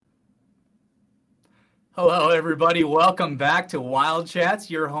Hello, everybody. Welcome back to Wild Chats,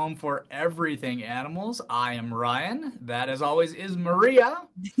 your home for everything animals. I am Ryan. That, as always, is Maria.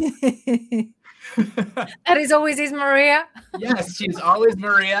 That is always is Maria. Yes, she's always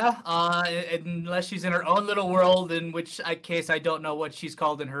Maria, unless she's in her own little world, in which case I don't know what she's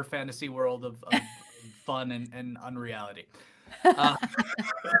called in her fantasy world of fun and unreality. Uh,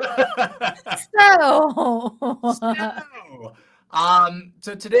 So, so,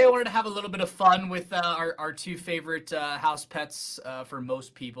 so today I wanted to have a little bit of fun with our two favorite house pets for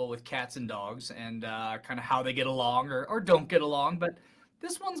most people, with cats and dogs, and kind of how they get along or don't get along. But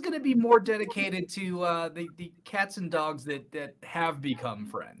this one's going to be more dedicated to the cats and dogs that have become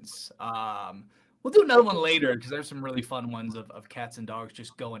friends. We'll do another one later because there's some really fun ones of cats and dogs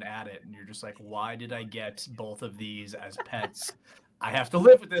just going at it, and you're just like, why did I get both of these as pets? I have to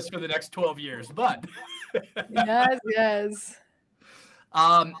live with this for the next 12 years. But yes, yes.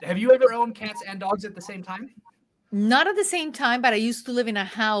 have you ever owned cats and dogs at the same time? Not at the same time, but I used to live in a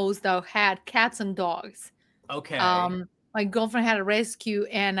house that had cats and dogs. Okay. My girlfriend had a rescue,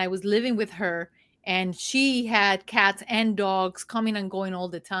 and I was living with her, and she had cats and dogs coming and going all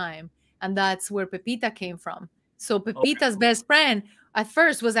the time. And that's where Pepita came from. So, Okay. Pepita's best friend at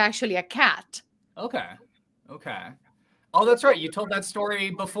first was actually a cat. Okay. Okay. Oh, that's right. You told that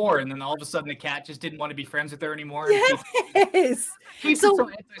story before, and then all of a sudden the cat just didn't want to be friends with her anymore, and Yes. keeps it So, so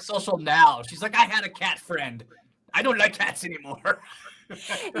antisocial now. She's like, I had a cat friend. I don't like cats anymore.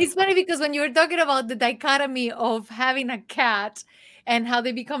 it's funny because when you were talking about the dichotomy of having a cat and how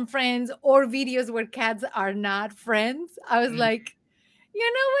they become friends or videos where cats are not friends, I was Mm, like,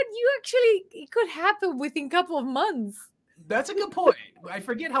 you know what? You actually, it could happen within a couple of months. that's a good point. I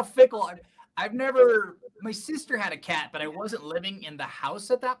forget how fickle. I've never. My sister had a cat, but I wasn't living in the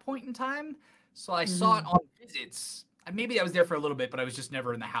house at that point in time, so I saw it Mhm. on visits. Maybe I was there for a little bit, but I was just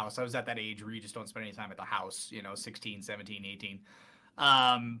never in the house. I was at that age where you just don't spend any time at the house, 16, 17, 18.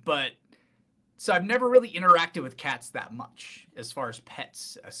 But so I've never really interacted with cats that much as far as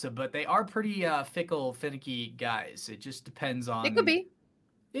pets. But they are pretty fickle, finicky guys. It just depends It could on. be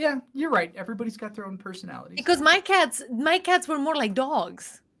Yeah, you're right. Everybody's got their own personalities. because my cats were more like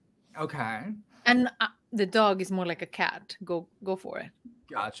dogs, Okay, and the dog is more like a cat. Go for it.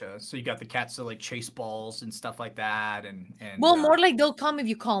 gotcha. So you got the cats that like chase balls and stuff like that, and Well, more like they'll come if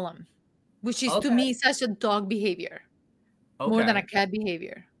you call them, which is to okay, me such a dog behavior more than a okay. cat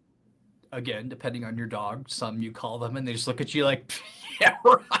behavior. Again, depending on your dog, some you call them and they just look at you like, yeah,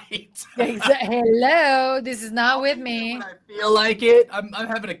 right. Hello, this is not I'll with be there when me. I feel like it. I'm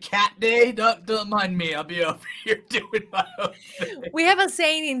having a cat day. Don't mind me. I'll be over here doing my own thing. We have a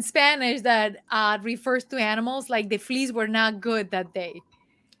saying in Spanish that refers to animals like the fleas were not good that day.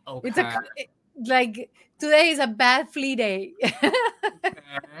 It's Okay. like today is a bad flea day.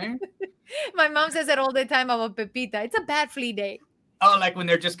 Okay. My mom says it all the time about Pepita. It's a bad flea day. Oh, like when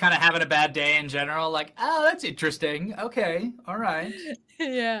they're just kind of having a bad day in general. Like, oh, that's interesting. Okay, all right.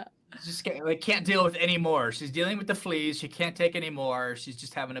 Yeah. Just like can't deal with any more. She's dealing with the fleas. She can't take any more. She's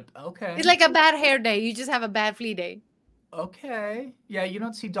just having a It's okay, like a bad hair day. You just have a bad flea day. okay. Yeah, you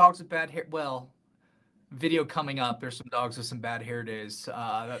don't see dogs with bad hair. Well, video coming up. There's some dogs with some bad hair days.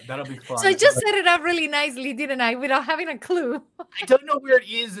 That'll be So I fun. just set it up really nicely, didn't I? Without having a clue. I don't know where it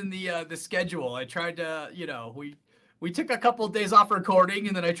is in the schedule. I tried to, we took a couple of days off recording,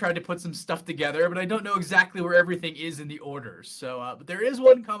 and then I tried to put some stuff together, but I don't know exactly where everything is in the order. So, but there is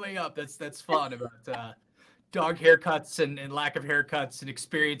one coming up that's fun about dog haircuts and lack of haircuts and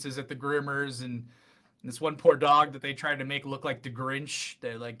experiences at the groomers and this one poor dog that they tried to make look like the Grinch.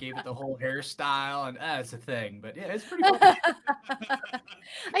 They like gave it the whole hairstyle, and it's a thing. But yeah, it's pretty funny.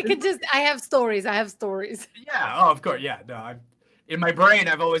 I have stories. I have stories. Yeah. Oh, of course. Yeah. No, in my brain,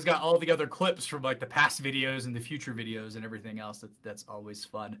 I've always got all the other clips from like the past videos and the future videos and everything else. That's always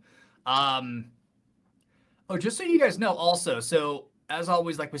fun. Um, oh, just so you guys know, also, so as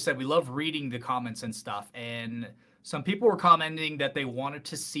always, like we said, we love reading the comments and stuff. And some people were commenting that they wanted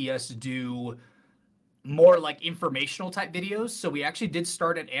to see us do more like informational type videos. So we actually did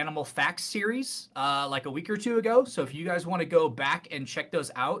start an animal facts series like a week or two ago. So if you guys want to go back and check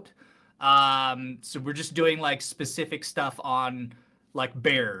those out, so we're just doing like specific stuff on like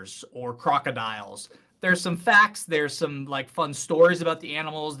bears or crocodiles. There's some facts. There's some like fun stories about the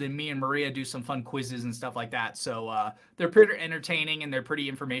animals. Then me and Maria do some fun quizzes and stuff like that. So they're pretty entertaining and they're pretty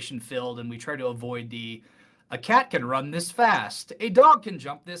information filled. And we try to avoid the a cat can run this fast. A dog can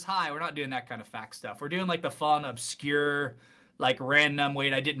jump this high. We're not doing that kind of fact stuff. We're doing like the fun, obscure, like random,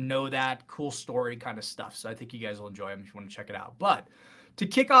 wait, I didn't know that, cool story kind of stuff. So I think you guys will enjoy them if you want to check it out. But to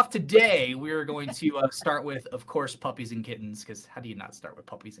kick off today, we're going to start with, of course, puppies and kittens, because how do you not start with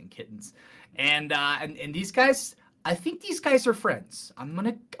puppies and kittens? And these guys, I think these guys are friends. I'm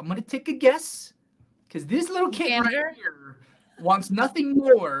gonna take a guess, because this little kitten right here wants nothing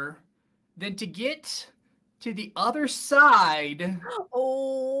more than to get to the other side.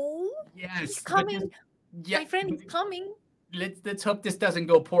 Oh, yes, he's coming. My friend is coming. Let's hope this doesn't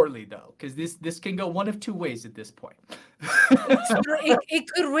go poorly though, because this can go one of two ways at this point. it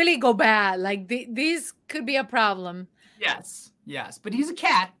could really go bad. Like this could be a problem. Yes, but he's a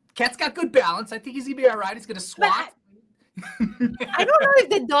cat. Cat's got good balance. I think he's gonna be all right. He's gonna swat. I don't know if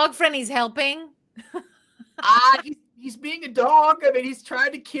the dog friend is helping. He's being a dog. I mean, he's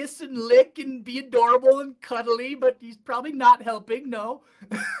trying to kiss and lick and be adorable and cuddly, but he's probably not helping. No.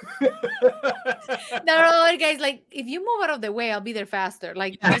 No, guys. Like, if you move out of the way, I'll be there faster.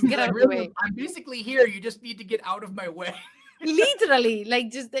 Like, just get out of the way. I'm basically here. You just need to get out of my way. Literally,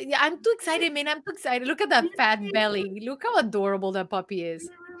 like, I'm too excited, man. I'm too excited. Look at that fat belly. Look how adorable that puppy is.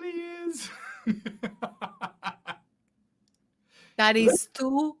 It really is. That is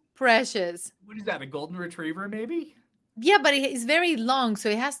too precious. What is that? A golden retriever, maybe? Yeah, but it's very long, so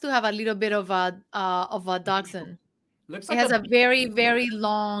it has to have a little bit of a dachshund. Looks like it has a very, very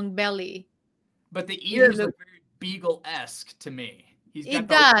long belly. But the ears look very beagle-esque to me. It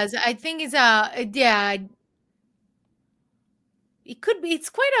does. I think it's it could be. It's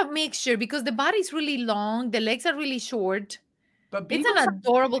quite a mixture because the body's really long, the legs are really short. But it's an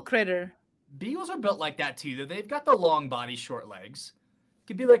adorable critter. Beagles are built like that too. They've got the long body, short legs.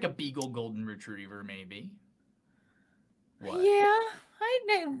 Could be like a beagle golden retriever, maybe. What? Yeah,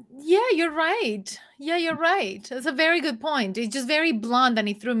 you're right. Yeah, you're right. That's a very good point. It's just very blonde and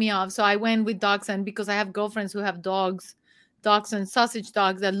it threw me off. So I went with dachshund because I have girlfriends who have dachshund sausage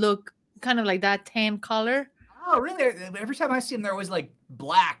dogs that look kind of like that tan color. Oh, really? Every time I see them, they're always like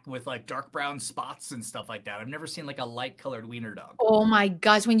black with like dark brown spots and stuff like that. I've never seen like a light colored wiener dog. Oh my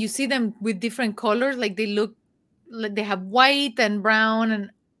gosh. When you see them with different colors, like they look like they have white and brown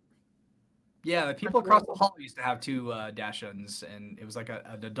and yeah, the people across the hall used to have two dachshunds, and it was like an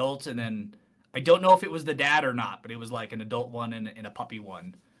adult, and then I don't know if it was the dad or not, but it was like an adult one and a puppy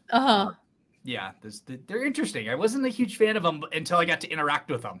one. Yeah, they're interesting. I wasn't a huge fan of them until I got to interact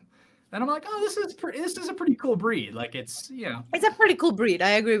with them. Then I'm like, oh, this is a pretty cool breed. Like it's it's a pretty cool breed.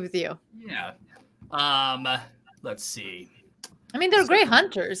 I agree with you. Yeah. Let's see. I mean, they're great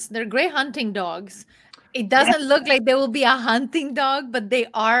hunters. They're great hunting dogs. It doesn't look like they will be a hunting dog, but they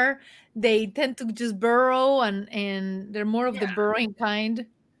are. They tend to just burrow and they're more of the burrowing kind.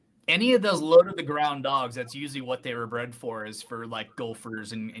 Any of those low to the ground dogs, that's usually what they were bred for, is for like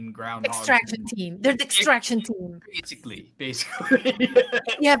gophers and groundhogs. Extraction team. They're the extraction team. Basically.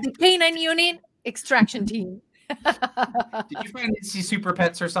 You have the canine unit, extraction team. Did you find see Super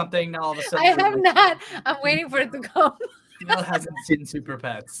Pets or something? Now all of a sudden, I have not. I'm waiting for it to come. Neil hasn't seen Super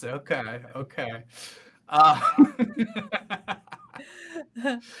Pets. Okay.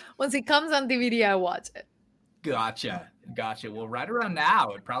 Once it comes on DVD, I watch it. Gotcha. Well, right around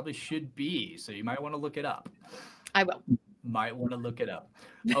now, it probably should be. So you might want to look it up. I will. Might want to look it up.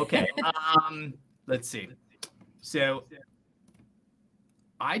 Okay. Let's see. So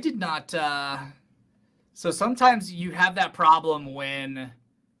I did not. So sometimes you have that problem when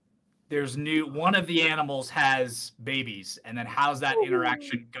there's one of the animals has babies, and then how's that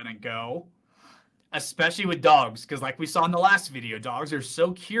interaction gonna go? Especially with dogs, because like we saw in the last video, dogs are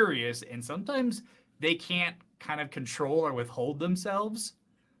so curious, and sometimes they can't kind of control or withhold themselves.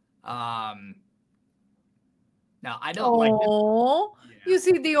 Now I don't like this. You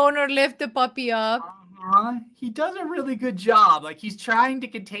see the owner lift the puppy up. He does a really good job. Like he's trying to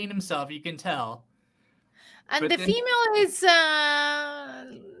contain himself, you can tell. And the female is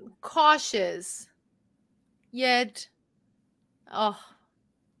cautious. Yet,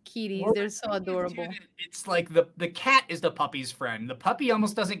 kitties, they're so adorable. It's like the cat is the puppy's friend. The puppy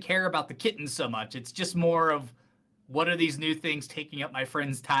almost doesn't care about the kitten so much. It's just more of, what are these new things taking up my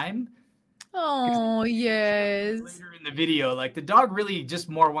friend's time? Oh, yes. Later in the video, like the dog really just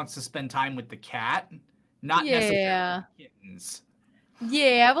more wants to spend time with the cat, not necessarily kittens.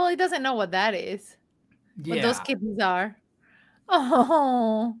 Yeah, well, he doesn't know what that is. Yeah. What those kittens are.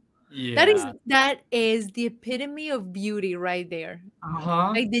 Oh. Yeah. That is the epitome of beauty right there.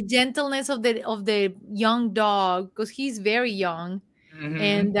 Like the gentleness of the young dog, because he's very young,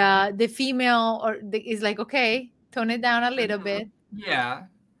 and the female is like, okay, tone it down a little bit. Yeah,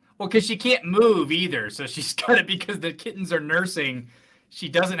 well, because she can't move either, so she's got it because the kittens are nursing. She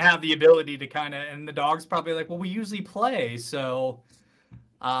doesn't have the ability to and the dog's probably like, well, we usually play, so.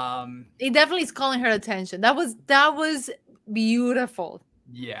 It definitely is calling her attention. That was beautiful.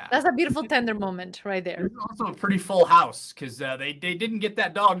 Yeah. That's a beautiful, tender moment right there. It's also a pretty full house because they didn't get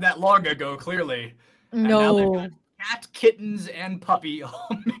that dog that long ago, clearly. And now they've got No. cat, kittens, and puppy all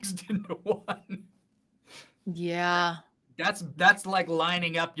mixed into one. Yeah. That's like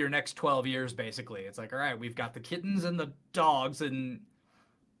lining up your next 12 years, basically. It's like, all right, we've got the kittens and the dogs, and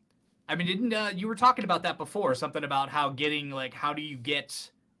I mean, didn't you were talking about that before? Something about how how do you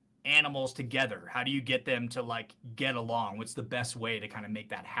get animals together? How do you get them to like get along? What's the best way to kind of make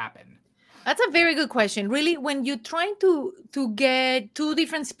that happen? That's a very good question. Really, when you're trying to get two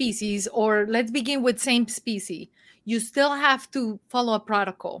different species, or let's begin with same species, you still have to follow a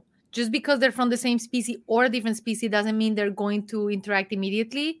protocol. Just because they're from the same species or a different species doesn't mean they're going to interact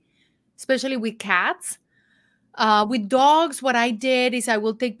immediately, especially with cats. With dogs, what I did is I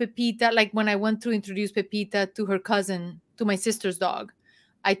will take Pepita, like when I went to introduce Pepita to her cousin, to my sister's dog.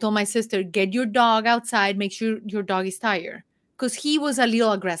 I told my sister, get your dog outside, make sure your dog is tired. Because he was a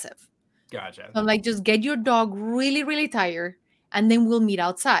little aggressive. Gotcha. So I'm like, just get your dog really, really tired, and then we'll meet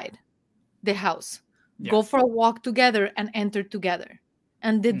outside the house. Yeah. Go for a walk together and enter together.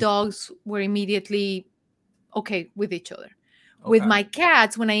 And the dogs were immediately okay with each other. Okay. With my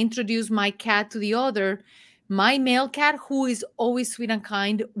cats, when I introduced my cat to the other, my male cat, who is always sweet and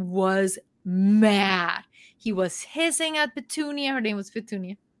kind, was mad. He was hissing at Petunia. Her name was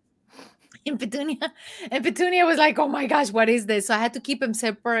Petunia. And Petunia was like, oh my gosh, what is this? So I had to keep him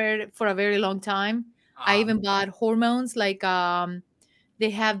separate for a very long time. I even bought hormones, like they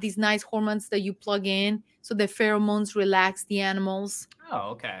have these nice hormones that you plug in, so the pheromones relax the animals.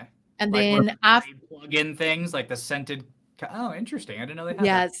 Oh, okay. And like then after plug in things like the scented. Oh, interesting. I didn't know they had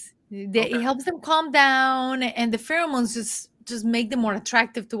yes, that. It helps them calm down, and the pheromones just make them more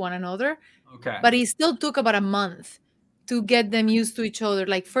attractive to one another. Okay. But it still took about a month to get them used to each other.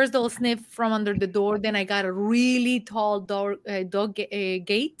 Like first they'll sniff from under the door. Then I got a really tall dog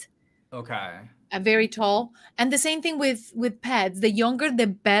gate. Okay. A very tall. And the same thing with pets. The younger, the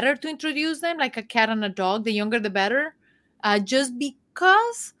better to introduce them, like a cat and a dog. The younger, the better. Just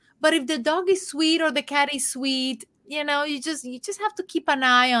because. But if the dog is sweet or the cat is sweet, you just have to keep an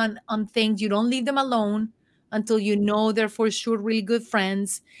eye on things. You don't leave them alone until you know they're for sure really good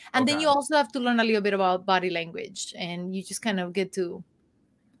friends. And then you also have to learn a little bit about body language, and you just kind of get to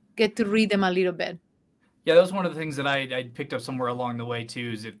read them a little bit. Yeah, that was one of the things that I picked up somewhere along the way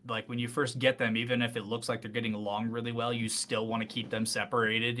too. Is like when you first get them, even if it looks like they're getting along really well, you still want to keep them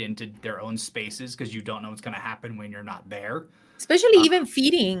separated into their own spaces because you don't know what's going to happen when you're not there. Especially even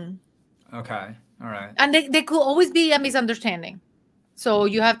feeding. Okay, all right. And they could always be a misunderstanding, so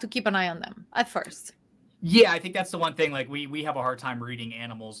you have to keep an eye on them at first. Yeah, I think that's the one thing. Like we have a hard time reading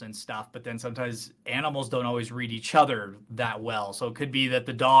animals and stuff, but then sometimes animals don't always read each other that well. So it could be that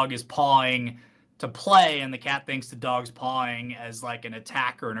the dog is pawing to play and the cat thinks the dog's pawing as like an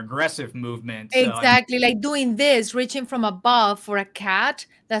attack or an aggressive movement. Exactly. So, like doing this, reaching from above for a cat,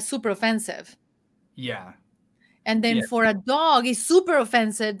 that's super offensive. Yeah. And then for a dog, it's super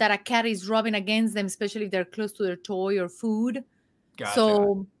offensive that a cat is rubbing against them, especially if they're close to their toy or food. Gotcha.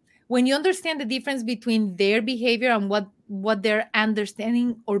 So when you understand the difference between their behavior and what they're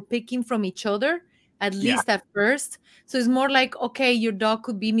understanding or picking from each other, at least at first. So it's more like, okay, your dog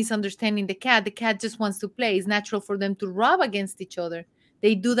could be misunderstanding the cat. The cat just wants to play. It's natural for them to rub against each other.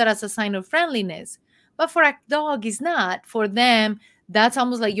 They do that as a sign of friendliness. But for a dog, it's not. For them, that's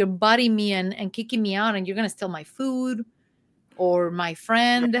almost like you're butting me and kicking me out and you're going to steal my food or my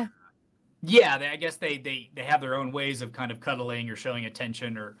friend. Yeah, I guess they have their own ways of kind of cuddling or showing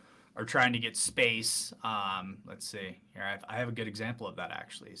attention or trying to get space. Let's see. Here, I have a good example of that,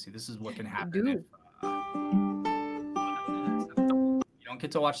 actually. See, this is what can happen if... you don't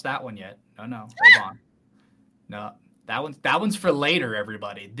get to watch that one yet. No, hold on. No, that one's for later,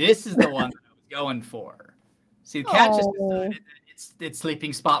 everybody. This is the one that I was going for. See, the cat just decided that its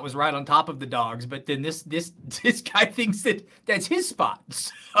sleeping spot was right on top of the dog's, but then this guy thinks that's his spot.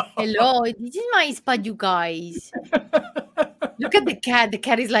 So. Hello, this is my spot, you guys. Look at the cat. The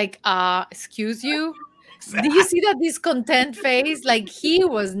cat is like, excuse you? Exactly. Do you see that discontent face? Like he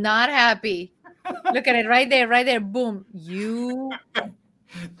was not happy. Look at it right there. Boom. You.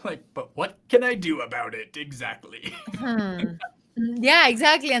 Like, but what can I do about it? Exactly. Yeah,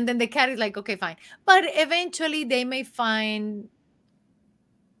 exactly. And then the cat is like, okay, fine. But eventually they may find,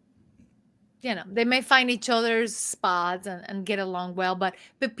 they may find each other's spots and get along well. But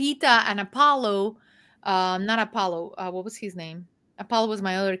Pepita and Apollo, not Apollo, what was his name? Apollo was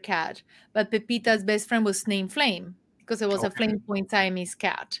my other cat. But Pepita's best friend was named Flame because it was a Flame Point Siamese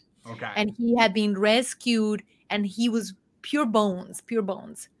cat. Okay. And he had been rescued and he was pure bones.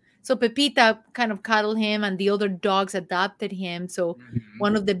 So Pepita kind of cuddled him, and the other dogs adopted him. So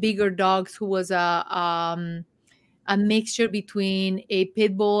one of the bigger dogs, who was a mixture between a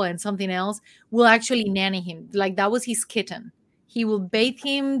pit bull and something else, will actually nanny him. Like, that was his kitten. He will bathe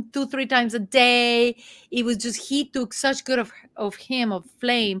him 2-3 times a day. It was just, he took such good of him, of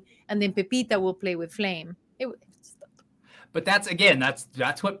Flame, and then Pepita will play with Flame. But that's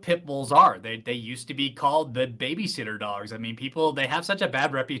what pit bulls are. They used to be called the babysitter dogs. I mean, people, they have such a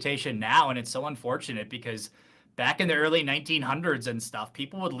bad reputation now, and it's so unfortunate because back in the early 1900s and stuff,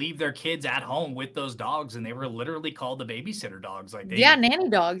 people would leave their kids at home with those dogs, and they were literally called the babysitter dogs. Like, nanny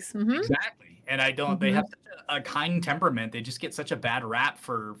dogs. Mm-hmm. Exactly. And they have such a kind temperament. They just get such a bad rap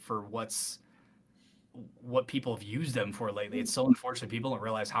for what people have used them for lately. It's so unfortunate. People don't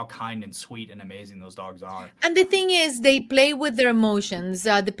realize how kind and sweet and amazing those dogs are. And the thing is, they play with their emotions.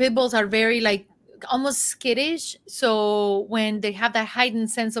 The pit bulls are very, like, almost skittish. So when they have that heightened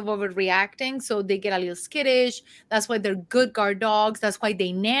sense of overreacting, so they get a little skittish. That's why they're good guard dogs. That's why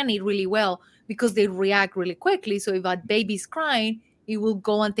they nanny really well, because they react really quickly. So if a baby's crying, it will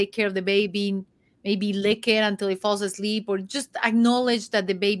go and take care of the baby, maybe lick it until it falls asleep, or just acknowledge that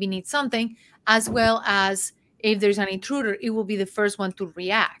the baby needs something, as well as if there's an intruder, it will be the first one to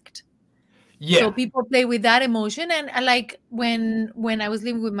react. Yeah. So people play with that emotion. And like when I was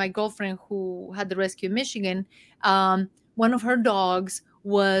living with my girlfriend who had the rescue in Michigan, one of her dogs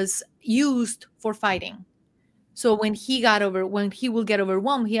was used for fighting. So when he will get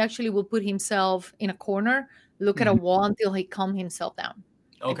overwhelmed, he actually will put himself in a corner, look at a wall until he calmed himself down.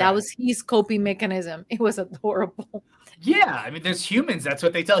 Okay. That was his coping mechanism. It was adorable. Yeah, I mean, there's humans. That's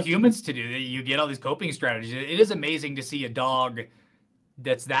what they tell humans to do. You get all these coping strategies. It is amazing to see a dog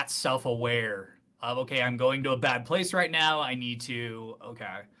that's that self-aware of, okay, I'm going to a bad place right now. I need to,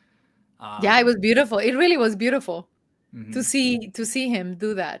 okay. Yeah, it was beautiful. It really was beautiful to see him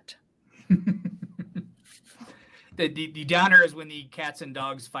do that. The downer is when the cats and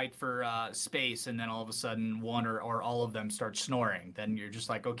dogs fight for space, and then all of a sudden one or all of them start snoring. Then you're just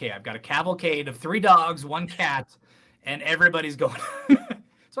like, okay, I've got a cavalcade of 3 dogs, 1 cat, and everybody's going.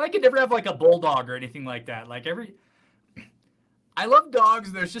 So I could never have like a bulldog or anything like that. Like I love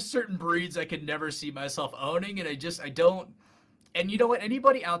dogs. There's just certain breeds I could never see myself owning, and I don't. And you know what?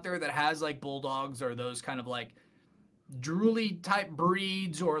 Anybody out there that has like bulldogs or those kind of like drooly type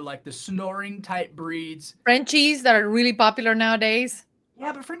breeds, or like the snoring type breeds, Frenchies that are really popular nowadays.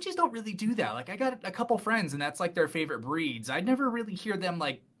 Yeah, but Frenchies don't really do that. Like, I got a couple friends, and that's like their favorite breeds. I never really hear them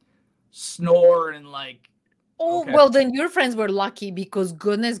like snore and like. Oh, okay. Well, then your friends were lucky, because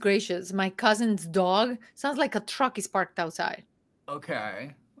goodness gracious, my cousin's dog sounds like a truck is parked outside.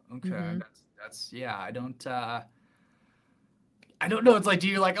 Okay. That's yeah. I don't know. It's like, do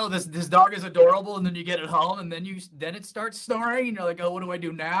you like, oh, this dog is adorable, and then you get it home, and then it starts snoring, and you're like, oh, what do I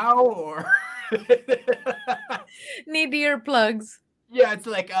do now? Or need earplugs. Yeah, it's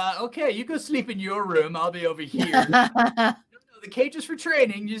like, okay, you go sleep in your room. I'll be over here. No, the cage is for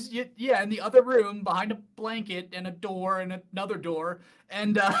training. In the other room behind a blanket and a door and another door,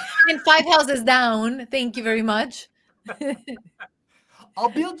 and 5 houses down. Thank you very much. I'll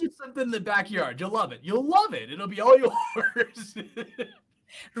build you something in the backyard. You'll love it. It'll be all yours.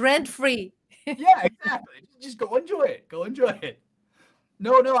 Rent free. Yeah, exactly. Just go enjoy it.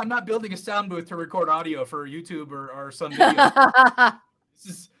 No, I'm not building a sound booth to record audio for YouTube or some video.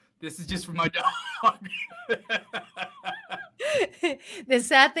 This is just for my dog. The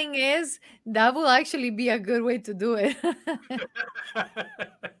sad thing is, that will actually be a good way to do it.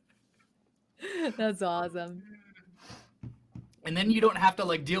 That's awesome. And then you don't have to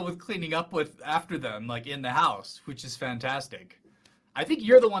like deal with cleaning up after them, like in the house, which is fantastic. I think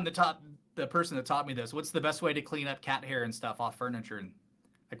you're the person that taught me this. What's the best way to clean up cat hair and stuff off furniture? And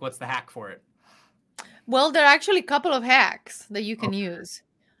like, what's the hack for it? Well, there are actually a couple of hacks that you can use.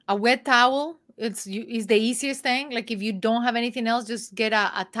 A wet towel is the easiest thing. Like, if you don't have anything else, just get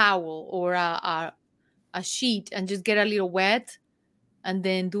a towel or a sheet and just get a little wet, and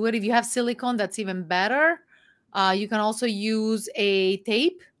then do it. If you have silicone, that's even better. You can also use a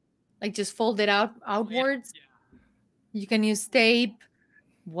tape, like just fold it outwards. Yeah. You can use tape.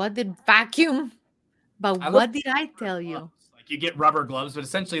 Vacuum? But what did I tell you? Like, you get rubber gloves, but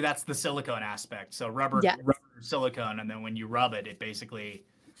essentially that's the silicone aspect. So rubber silicone, and then when you rub it, it basically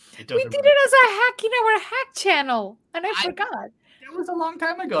we did it as a hack in our hack channel, and I forgot. That was a long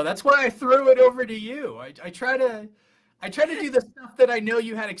time ago. That's why I threw it over to you. I try to do the stuff that I know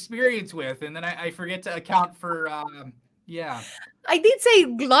you had experience with, and then I forget to account for Yeah. I did say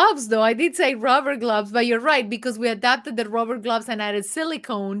gloves, though. I did say rubber gloves, but you're right, because we adapted the rubber gloves and added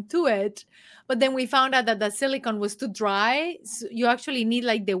silicone to it. But then we found out that the silicone was too dry. So you actually need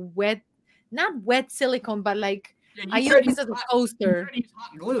like the wet, not wet silicone, but like Yeah, I you use tried to this use as a you coaster. tried to use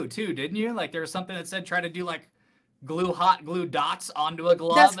hot glue too, didn't you? Like there was something that said try to do like hot glue dots onto a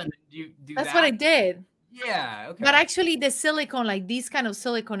glove That's and then you do that's what that. I did. Yeah, But okay. actually, the silicone, like this kind of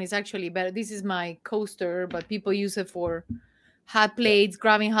silicone, is actually better. This is my coaster, but people use it for hot Yeah. plates,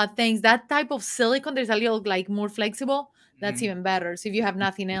 grabbing hot things. That type of silicone, there's a little like more flexible. That's Mhm. even better. So if you have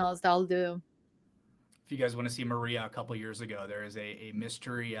nothing else, that'll do. If you guys want to see Maria a couple years ago, there is a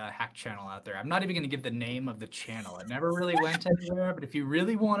mystery hack channel out there. I'm not even going to give the name of the channel. It never really went anywhere, but if you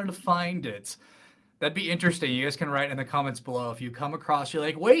really wanted to find it, that'd be interesting. You guys can write in the comments below if you come across. You're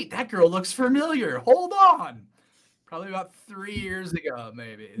like, wait, that girl looks familiar. Hold on. Probably about 3 years ago,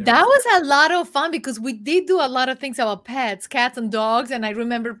 maybe. There That was was a lot of fun because we did do a lot of things about pets, cats and dogs. And I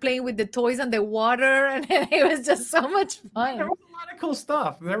remember playing with the toys and the water, and it was just so much there fun. was a lot of cool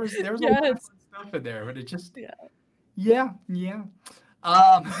stuff. There was a lot of Yes. fun stuff in there, but it just Yeah. yeah.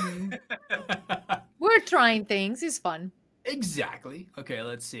 Um, Mhm. We're trying things. It's fun. exactly. Okay,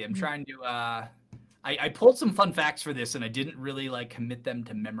 let's see. I'm Mhm. trying to I pulled some fun facts for this and I didn't really like commit them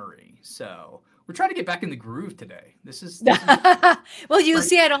to memory. So we're trying to get back in the groove today. This is Well, you great.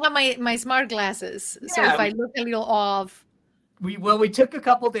 see, I don't have my smart glasses. So if Yeah, I look a little off, we took a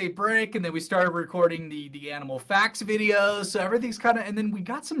couple-day break and then we started recording the animal facts videos. So everything's kind of and then we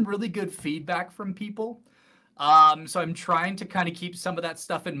got some really good feedback from people. So I'm trying to kind of keep some of that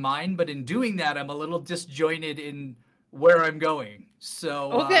stuff in mind, but in doing that, I'm a little disjointed in where I'm going.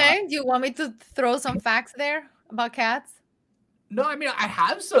 So okay. Do you want me to throw some facts there about cats? no, I mean I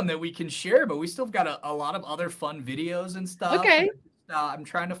have some that we can share, but we still got a lot of other fun videos and stuff. And Okay. I'm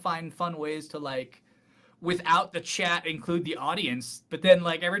trying to find fun ways to like without the chat include the audience. But then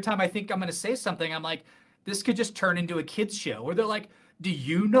like every time I think I'm gonna say something, I'm like, this could just turn into a kids show where they're like, "Do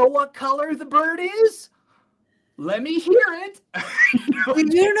you know what color the bird is? Let me hear it." You know,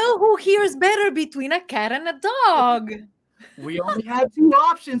 Do you know who hears better between a cat and a dog? we only have two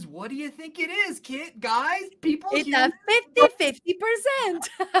options. What do you think it is, kid, guys, people, It's a humans? 50-50%.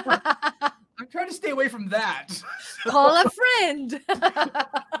 I'm trying to stay away from that. Call a friend.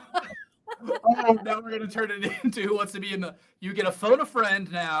 Oh, now we're gonna turn it into who wants to be in the. You get a phone a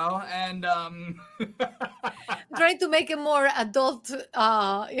friend now, and Trying to make it more adult,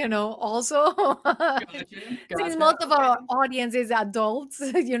 also. Gotcha, Since gotcha. most of our audience is adults,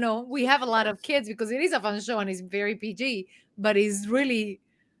 we have a lot of kids because it is a fun show and it's very PG, but it's really,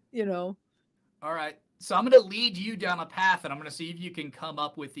 you know, All right, so I'm gonna lead you down a path, and I'm gonna see if you can come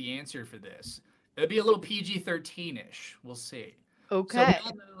up with the answer for this. It'll be a little PG-13ish. We'll see. So we okay.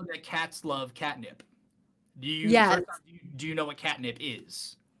 all know that cats love catnip. Do you Yes. first off, do you know what catnip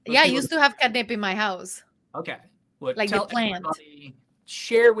is? Most Yeah, I people used to have catnip in my house, okay. Well, like the tell plant. everybody.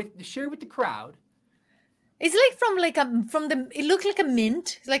 Share with the crowd. It's like it looked like a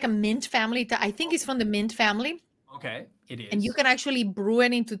mint. It's like a mint family. I think it's from the mint family. Okay, it And you is. can actually brew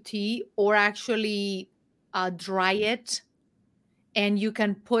it into tea or actually dry it, and you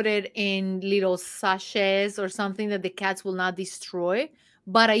can put it in little sachets or something that the cats will not destroy.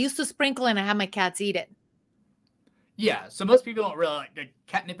 But I used to sprinkle and I have my cats eat it. Yeah, so most people don't really like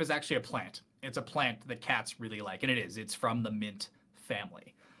catnip is actually a plant. It's a plant that cats really like, and it is. It's from the mint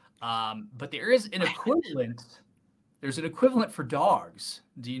family. But there is an equivalent. There's an equivalent for dogs.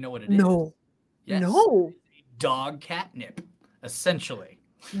 Do you know what it is? No. Yes, No. dog catnip, essentially.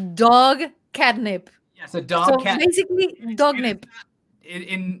 Dog catnip. Yes, a dog So cat. basically, dog nip.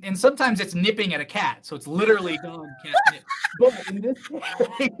 In sometimes it's nipping at a cat, so it's literally dog catnip. But in this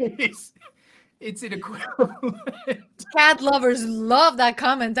case, it's an equivalent. Cat lovers love that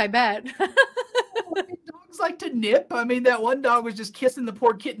comment, I bet. Dogs like to nip. I mean, that one dog was just kissing the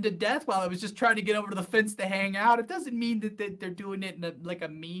poor kitten to death while I was just trying to get over to the fence to hang out. It doesn't mean that they're doing it in a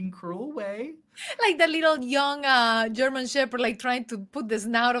mean, cruel way. Like the little young German Shepherd, like trying to put the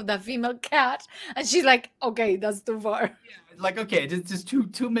snout of the female cat, and she's like, "Okay, that's too far." Yeah, like okay, it's just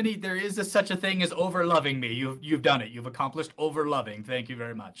too many. There is such a thing as over loving me. You've done it. You've accomplished over loving. Thank you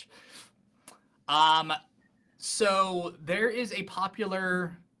very much. Um, so there is a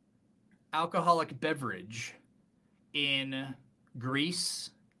popular alcoholic beverage in Greece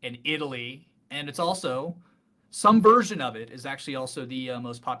and Italy, and it's also some version of it is actually also the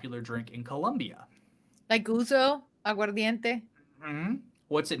most popular drink in Colombia. Like Uso, aguardiente. Mm-hmm.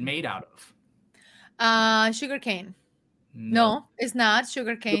 What's it made out of? Sugar cane. No. No, it's not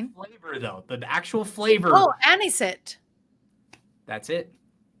sugar The cane. flavor, though, the actual flavor. Oh, anisette. That's it.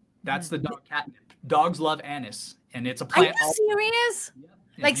 That's the dog catnip. Dogs love anise. and it's a plant. Are you serious?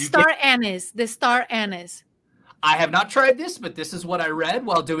 Like star anise, the star anise. I have not tried this, but this is what I read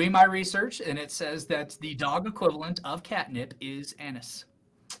while doing my research, and it says that the dog equivalent of catnip is anise.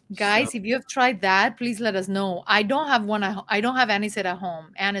 Guys, if you have tried that, please let us know. I don't have one. I don't have anise at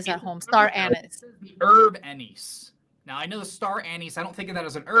home. Anise at home. Star anise. The herb anise. Now I know the star anise. I don't think of that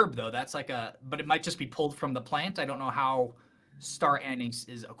as an herb though. That's like but it might just be pulled from the plant. I don't know how star anise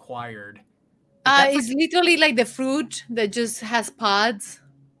is acquired. It's literally like the fruit that just has pods.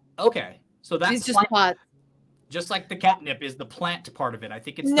 Okay, so that's it's just pods. Just like the catnip is the plant part of it. I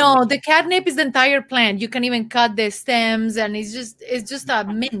think it's the catnip is the entire plant. You can even cut the stems, and it's just a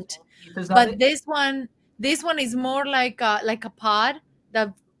mint. But this one is more like a pod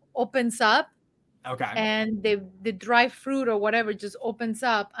that opens up. Okay. And the dry fruit or whatever just opens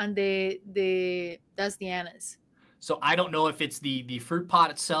up, and that's the anise. So I don't know if it's the fruit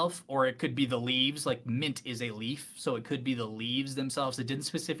pod itself, or it could be the leaves. Like mint is a leaf, so it could be the leaves themselves. It didn't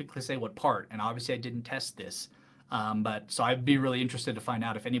specifically say what part, and obviously I didn't test this. But so I'd be really interested to find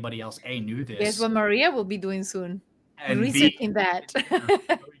out if anybody else knew this. Guess what Maria will be doing soon? And researching that. So we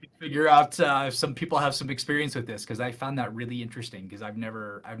can figure out if some people have some experience with this, because I found that really interesting, because I've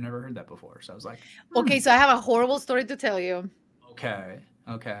never heard that before. So I was like, okay, so I have a horrible story to tell you. Okay.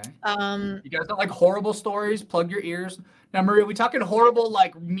 You guys don't like horrible stories? Plug your ears. Now, Maria, are we talking horrible,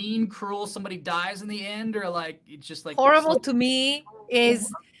 like mean, cruel, somebody dies in the end, or like it's just like horrible to me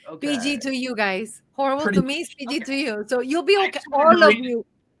is PG to you guys. Horrible to me is PG to you. So you'll be okay. All of you.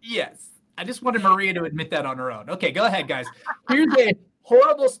 Yes. I just wanted Maria to admit that on her own. Okay, go ahead, guys. Here's a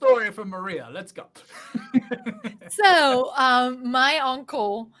horrible story from Maria. Let's go. So my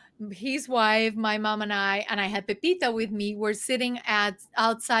uncle, his wife, my mom, and I had Pepita with me. We're sitting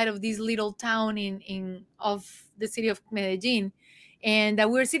outside of this little town of the city of Medellin. And we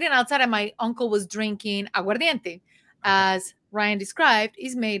were sitting outside, and my uncle was drinking aguardiente, as Ryan described,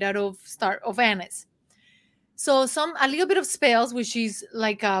 is made out of anise. So a little bit of spills, which is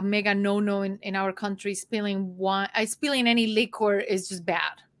like a mega no-no in our country. Spilling any liquor is just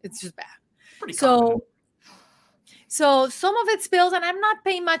bad. It's just bad. Pretty common. So some of it spills, and I'm not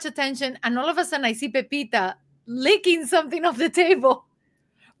paying much attention. And all of a sudden, I see Pepita licking something off the table.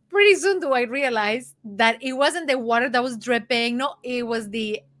 Pretty soon do I realize that it wasn't the water that was dripping. No, it was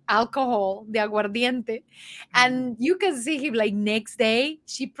the alcohol, the aguardiente. And you can see him like next day,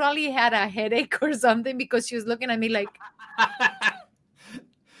 she probably had a headache or something, because she was looking at me like.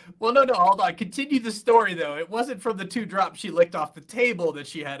 Well, no, hold on. Continue the story, though. It wasn't from the 2 drops she licked off the table that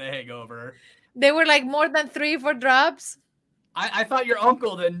she had a hangover. They were like more than 3-4 drops. I thought your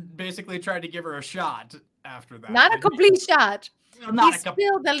uncle then basically tried to give her a shot after that. Not a complete shot. Well, he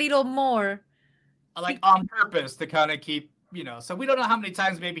spilled a little more. Like on purpose to kind of keep, so we don't know how many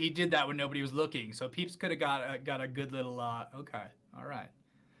times maybe he did that when nobody was looking. So Peeps could have got a good little, okay. All right.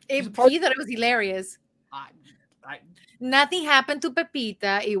 He thought it was hilarious. Nothing happened to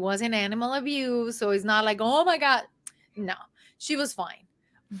Pepita. It wasn't animal abuse. So it's not like, oh my God. No, she was fine.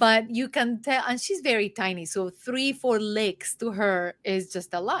 But you can tell, and she's very tiny. So 3-4 licks to her is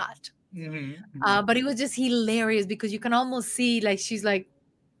just a lot. Mm-hmm. But it was just hilarious, because you can almost see like she's like,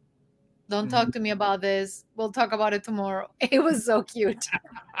 don't talk to me about this. We'll talk about it tomorrow. It was so cute.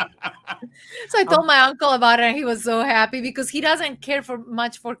 So I told my uncle about it, and he was so happy, because he doesn't care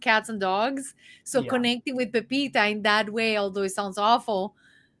much for cats and dogs. So connecting with Pepita in that way, although it sounds awful,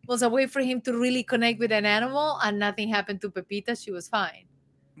 was a way for him to really connect with an animal, and nothing happened to Pepita. She was fine.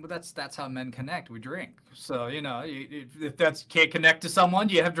 Well, that's how men connect. We drink. So, if that's can't connect to someone,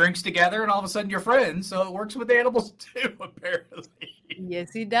 you have drinks together, and all of a sudden you're friends. So it works with animals too, apparently.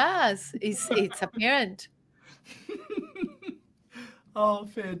 Yes, it does. It's apparent. Oh,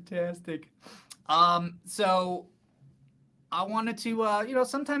 fantastic. So I wanted to,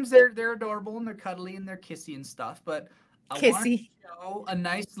 sometimes they're adorable and they're cuddly and they're kissy and stuff, but I want to show a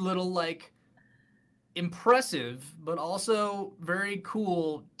nice little like impressive but also very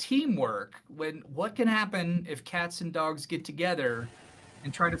cool teamwork what can happen if cats and dogs get together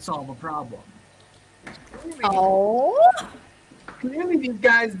and try to solve a problem. Clearly these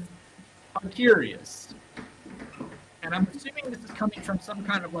guys are curious, and I'm assuming this is coming from some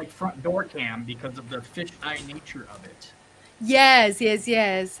kind of like front door cam because of the fish eye nature of it. Yes.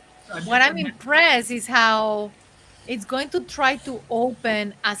 What I'm impressed is how it's going to try to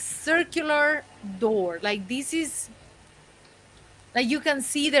open a circular door. Like this is, like you can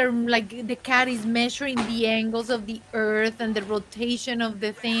see there, like the cat is measuring the angles of the earth and the rotation of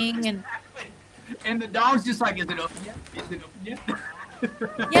the thing. And the dog's just like, is it open yet? Is it open yet?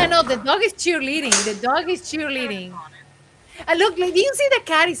 Yeah, no, the dog is cheerleading. And look, like, do you see the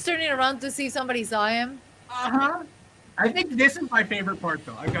cat is turning around to see if somebody saw him? I think this is my favorite part,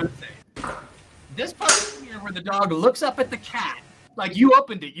 though. I've got to say, this part here where the dog looks up at the cat, like you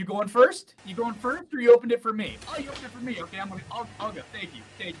opened it. You going first? You going first, or you opened it for me? Oh, you opened it for me. Okay, I'll go.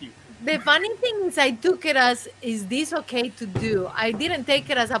 Thank you. The funny thing is, I took it as, is this okay to do? I didn't take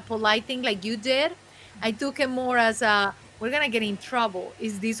it as a polite thing like you did. I took it more as a, we're gonna get in trouble.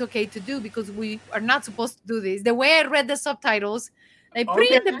 Is this okay to do? Because we are not supposed to do this. The way I read the subtitles, they put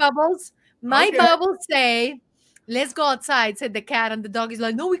in the bubbles. My bubbles say, let's go outside, said the cat. And the dog is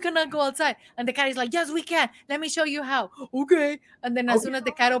like, no, we cannot go outside. And the cat is like, yes, we can. Let me show you how. Okay. And then as soon as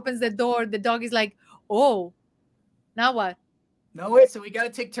the cat opens the door, the dog is like, oh, now what? No, wait, so we got to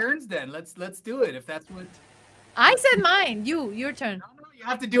take turns then. Let's do it if that's what. I said mine. Your turn. No, you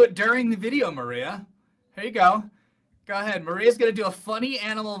have to do it during the video, Maria. Here you go. Go ahead. Maria's going to do a funny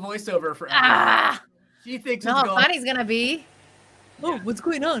animal voiceover for everyone. She thinks no, funny's going to be, oh, what's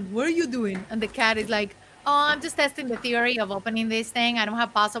going on? What are you doing? And the cat is like, oh, I'm just testing the theory of opening this thing. I don't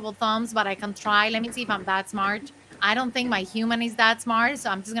have possible thumbs, but I can try. Let me see if I'm that smart. I don't think my human is that smart, so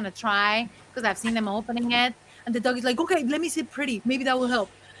I'm just going to try because I've seen them opening it. And the dog is like, okay, let me sit pretty. Maybe that will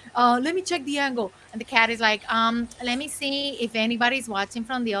help. Let me check the angle. And the cat is like, let me see if anybody's watching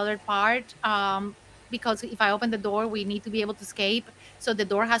from the other part. Because if I open the door, we need to be able to escape. So the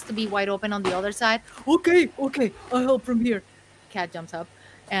door has to be wide open on the other side. Okay, I'll help from here. The cat jumps up.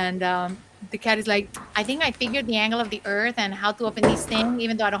 And the cat is like, I think I figured the angle of the earth and how to open this thing,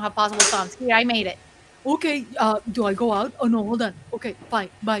 even though I don't have possible thumbs. Here, I made it. Okay, do I go out? Oh, no, hold on. Okay, bye.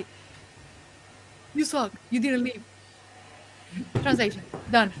 You suck. You didn't leave. Translation.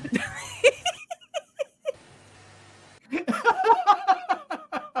 Done.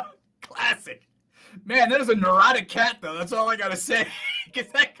 Classic. Man, that is a neurotic cat, though. That's all I got to say.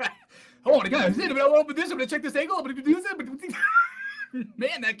 Get that guy. Oh, my God. I'm going to open this. I'm going to check this angle. I'm going to do this.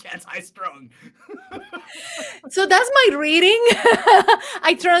 Man, that cat's high-strung. So that's my reading.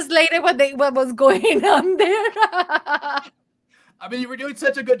 I translated what was going on there. I mean, you were doing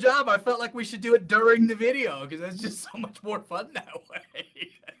such a good job. I felt like we should do it during the video because that's just so much more fun that way.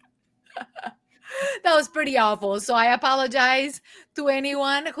 That was pretty awful. So I apologize to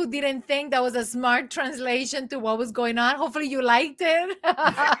anyone who didn't think that was a smart translation to what was going on. Hopefully you liked it.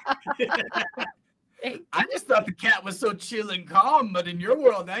 I just thought the cat was so chill and calm, but in your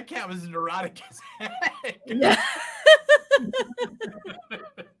world, that cat was neurotic as heck. Yeah.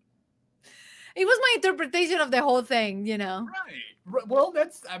 It was my interpretation of the whole thing, you know. Right. Well,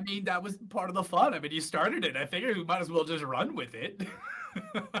 that was part of the fun. I mean, you started it. I figured we might as well just run with it.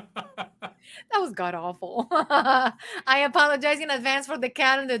 That was god awful. I apologize in advance for the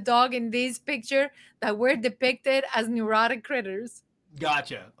cat and the dog in this picture that were depicted as neurotic critters.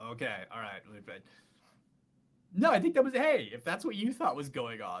 Gotcha. Okay. All right. No, I think that was, hey, if that's what you thought was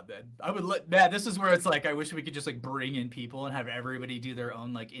going on, then I would this is where it's like, I wish we could just like bring in people and have everybody do their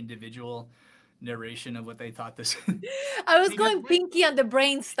own like individual narration of what they thought this. I was going Pinky and the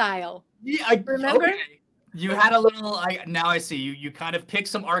Brain style. Yeah, I remember. Okay. You had a little. Now I see you. You kind of picked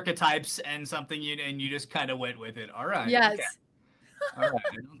some archetypes and something, and you just kind of went with it. All right. Yes. Okay. All right.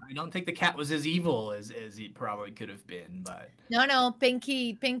 I don't think the cat was as evil as he probably could have been, but no.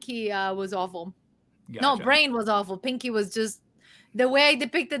 Pinky was awful. Gotcha. No, Brain was awful. Pinky was just the way I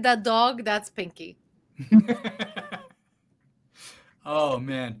depicted that dog. That's Pinky. Oh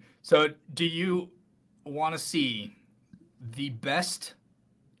man. So, do you want to see the best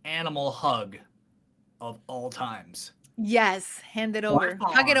animal hug of all times? Yes, hand it over.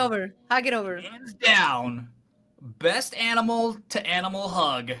 Hug it over. Hands down, best animal to animal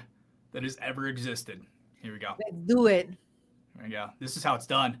hug that has ever existed. Here we go. Let's do it. There we go. This is how it's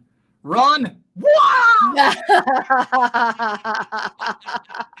done. Run! Wow!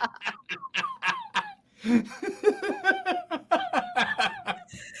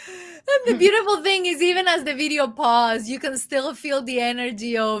 And the beautiful thing is, even as the video paused, you can still feel the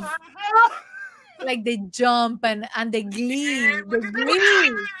energy of like the jump and the glee.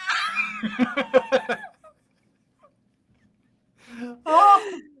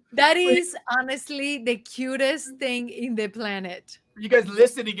 That is honestly the cutest thing in the planet. You guys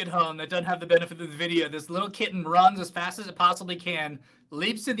listening at home that don't have the benefit of the video, this little kitten runs as fast as it possibly can,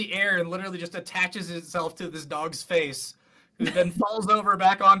 leaps in the air, and literally just attaches itself to this dog's face, who then falls over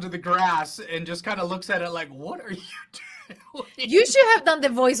back onto the grass and just kind of looks at it like, what are you doing? You should have done the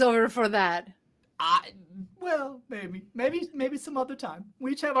voiceover for that. Well, maybe some other time.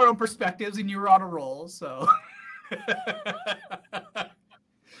 We each have our own perspectives, and you were on a roll, so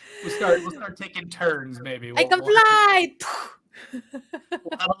we'll start taking turns. Maybe I can fly.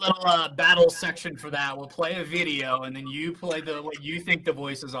 We'll have have a little battle section for that. We'll play a video, and then you play what you think the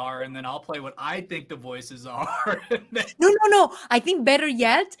voices are, and then I'll play what I think the voices are. No. I think better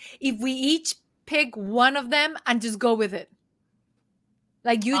yet if we each pick one of them and just go with it.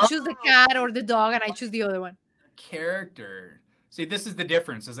 Like you choose the cat or the dog, and I choose the other one. Character. See, this is the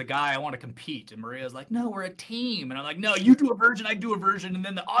difference. As a guy, I want to compete, and Maria's like, "No, we're a team," and I'm like, "No, you do a version, I do a version," and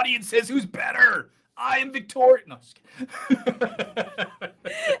then the audience says, "Who's better?" I am victorious. No, just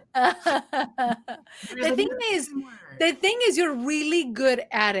the thing is, you're really good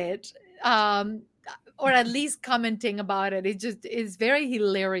at it, or at least commenting about it. It's very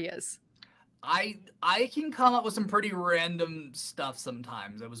hilarious. I can come up with some pretty random stuff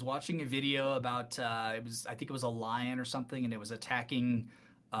sometimes. I was watching a video about I think it was a lion or something, and it was attacking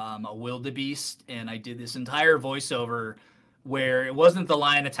a wildebeest, and I did this entire voiceover where it wasn't the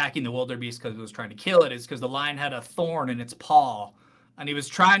lion attacking the wildebeest because it was trying to kill it. It's because the lion had a thorn in its paw, and he was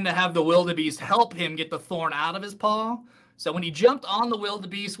trying to have the wildebeest help him get the thorn out of his paw. So when he jumped on the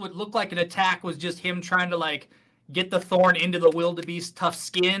wildebeest, what looked like an attack was just him trying to like get the thorn into the wildebeest's tough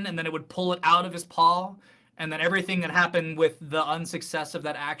skin, and then it would pull it out of his paw. And then everything that happened with the unsuccess of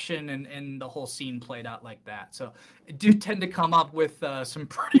that action and the whole scene played out like that. So I do tend to come up with some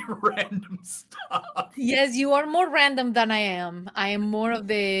pretty random stuff. Yes, you are more random than I am. I am more of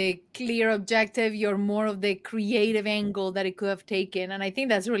the clear objective. You're more of the creative angle that it could have taken. And I think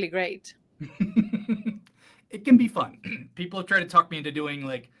that's really great. It can be fun. People have tried to talk me into doing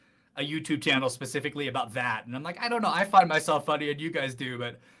like a YouTube channel specifically about that. And I'm like, I don't know. I find myself funny and you guys do,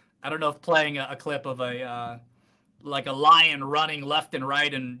 but I don't know if playing a clip of like a lion running left and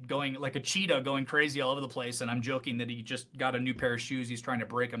right and going like a cheetah going crazy all over the place, and I'm joking that he just got a new pair of shoes, he's trying to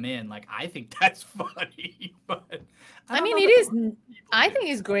break them in. Like, I think that's funny, but I mean, it is. I think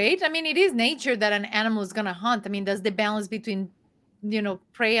it's great. I mean, it is nature that an animal is gonna hunt. I mean, that's the balance between,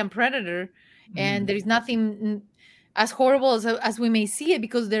 prey and predator, and there is nothing as horrible as we may see it,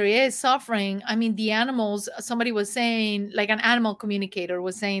 because there is suffering. I mean, the animals, somebody was saying, like an animal communicator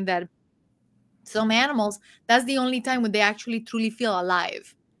was saying that some animals, that's the only time when they actually truly feel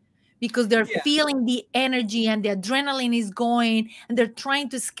alive, because they're feeling the energy and the adrenaline is going and they're trying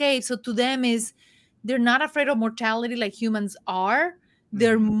to escape. So to them they're not afraid of mortality like humans are.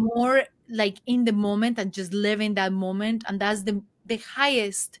 They're more like in the moment and just living that moment. And that's the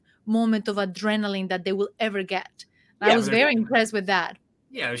highest moment of adrenaline that they will ever get. I was very impressed with that.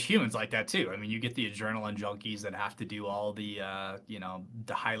 Yeah, there's humans like that too. I mean, you get the adrenaline junkies that have to do all the,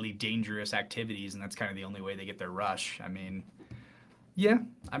 the highly dangerous activities, and that's kind of the only way they get their rush. I mean, yeah.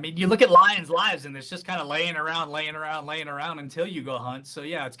 I mean, you look at lions' lives, and it's just kind of laying around until you go hunt. So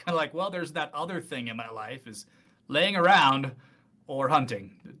yeah, it's kind of like, well, there's that other thing in my life is laying around or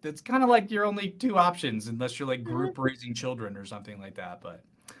hunting. It's kind of like your only two options, unless you're like group raising children or something like that, but.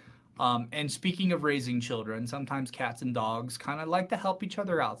 And speaking of raising children, sometimes cats and dogs kind of like to help each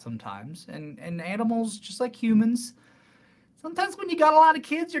other out sometimes. And animals, just like humans, sometimes when you got a lot of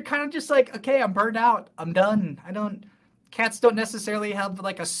kids, you're kind of just like, okay, I'm burned out. I'm done. Cats don't necessarily have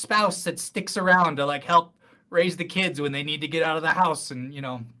like a spouse that sticks around to like help raise the kids when they need to get out of the house and,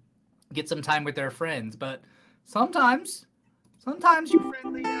 get some time with their friends. But sometimes your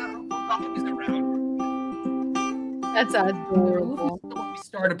friendly dog is around. That's adorable. We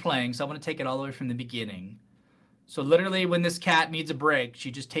started playing, so I want to take it all the way from the beginning. So literally, when this cat needs a break,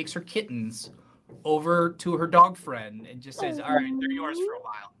 she just takes her kittens over to her dog friend and just says, "All right, they're yours for a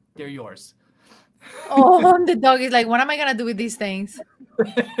while. They're yours." Oh, the dog is like, "What am I gonna do with these things?"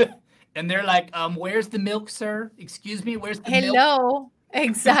 And they're like, "Where's the milk, sir? Excuse me, where's the milk?" Hello.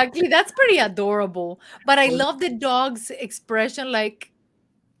 Exactly. That's pretty adorable. But I love the dog's expression, like.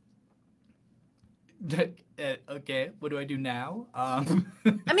 Okay, what do I do now?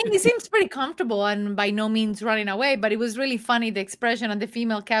 I mean, he seems pretty comfortable and by no means running away, but it was really funny, the expression, and the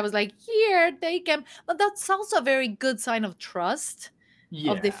female cat was like, "Here, take him." But that's also a very good sign of trust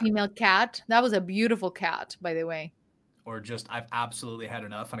of the female cat. That was a beautiful cat, by the way. Or just, I've absolutely had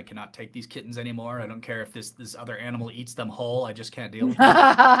enough and I cannot take these kittens anymore. I don't care if this other animal eats them whole. I just can't deal with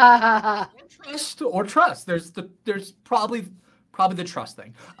it. or trust. There's probably the trust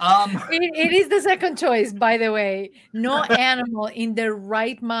thing. It is the second choice, by the way. No animal in their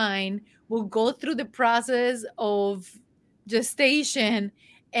right mind will go through the process of gestation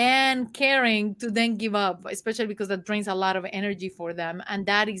and caring to then give up, especially because that drains a lot of energy for them. And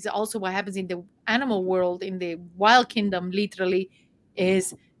that is also what happens in the animal world, in the wild kingdom, literally,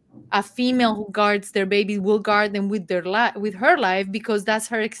 is a female who guards their baby will guard them with her life, because that's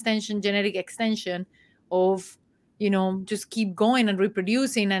her genetic extension of just keep going and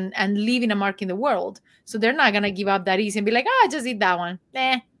reproducing and leaving a mark in the world. So they're not going to give up that easy and be like, just eat that one.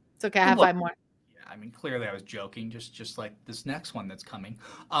 It's okay. I have 5 more. Yeah, I mean, clearly I was joking, just like this next one that's coming.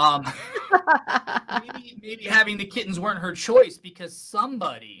 Maybe having the kittens weren't her choice because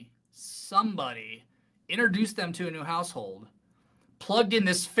somebody introduced them to a new household, plugged in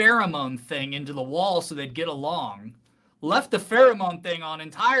this pheromone thing into the wall so they'd get along, left the pheromone thing on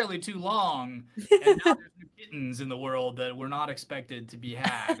entirely too long, and now there's new kittens in the world that were not expected to be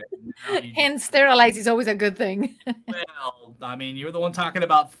had. And sterilize is always a good thing. Well, I mean, you're the one talking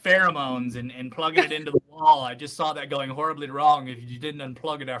about pheromones and plugging it into the wall. I just saw that going horribly wrong if you didn't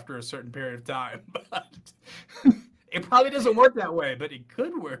unplug it after a certain period of time. But it probably doesn't work that way, but it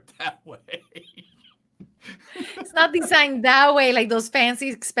could work that way. It's not designed that way, like those fancy,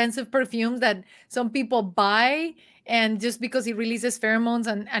 expensive perfumes that some people buy, and just because it releases pheromones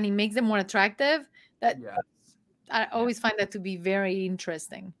and it makes them more attractive. I always find that to be very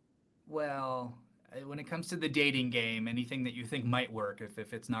interesting. Well, when it comes to the dating game, anything that you think might work,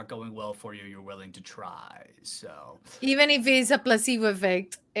 if it's not going well for you, you're willing to try. So even if it's a placebo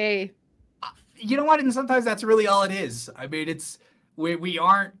effect, hey. You know what? And sometimes that's really all it is. I mean, we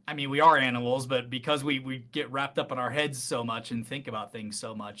are animals, but because we get wrapped up in our heads so much and think about things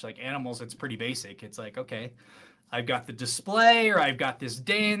so much, like animals, it's pretty basic. It's like, okay, I've got the display, or I've got this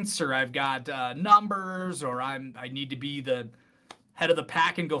dance, or I've got numbers, or I need to be the head of the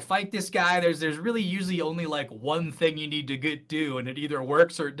pack and go fight this guy. There's really usually only like one thing you need to do, and it either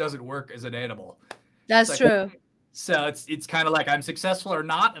works or it doesn't work as an animal. That's true. So it's kind of like I'm successful or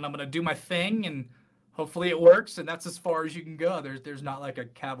not, and I'm gonna do my thing, and hopefully it works, and that's as far as you can go. There's not like a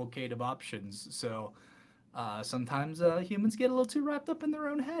cavalcade of options. So sometimes humans get a little too wrapped up in their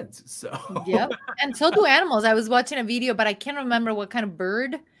own heads. So yep, and so do animals. I was watching a video, but I can't remember what kind of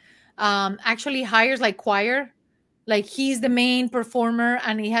bird actually hires like choir. Like he's the main performer,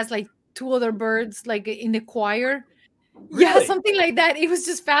 and he has like 2 other birds like in the choir. Really? Yeah, something like that. It was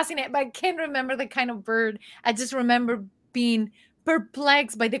just fascinating, but I can't remember the kind of bird. I just remember being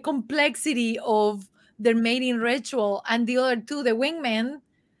perplexed by the complexity of their mating ritual, and the other 2, the wingmen,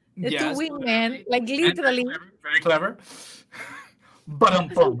 the 2 wingmen, like literally. Very clever. But I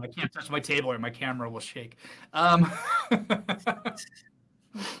can't touch my table or my camera will shake.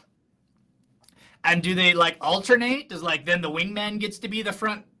 And do they like alternate? Does like then the wingman gets to be the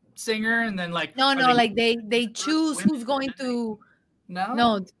front singer, and then like no, like they choose who's going to.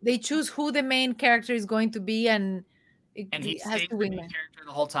 No, they choose who the main character is going to be, and he stays the main character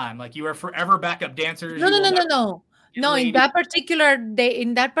the whole time. Like you are forever backup dancers. No. In that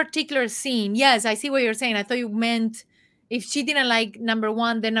particular scene, yes, I see what you're saying. I thought you meant if she didn't like number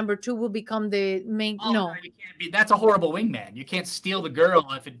 1, then number 2 will become the main. No, you can't be. That's a horrible wingman. You can't steal the girl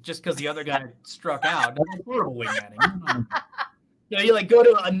just because the other guy struck out. That's a horrible wingman. You like go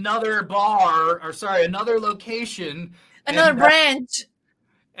to another bar, another location, another branch,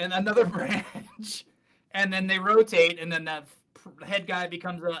 and then they rotate, and then that head guy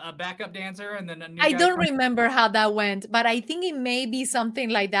becomes a backup dancer, and then I don't remember how that went, but I think it may be something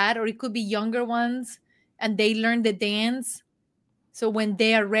like that, or it could be younger ones, and they learn the dance. So when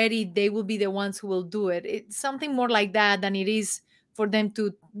they are ready, they will be the ones who will do it. It's something more like that than it is for them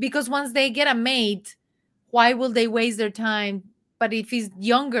to, because once they get a mate, why will they waste their time? But if he's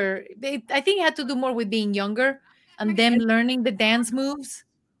younger, I think it had to do more with being younger and them learning the dance moves.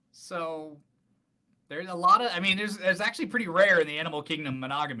 So there's a lot of, there's actually pretty rare in the animal kingdom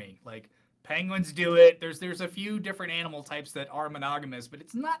monogamy. Like penguins do it. There's a few different animal types that are monogamous, but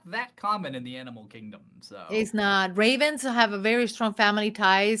it's not that common in the animal kingdom. So it's not. Ravens have a very strong family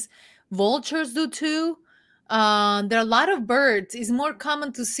ties. Vultures do too. There are a lot of birds. It's more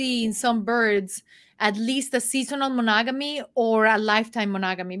common to see in some birds at least a seasonal monogamy or a lifetime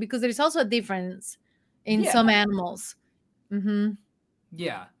monogamy, because there's also a difference in some animals. Mm-hmm.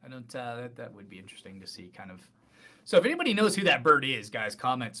 Yeah, I don't. That would be interesting to see, kind of. So, if anybody knows who that bird is, guys,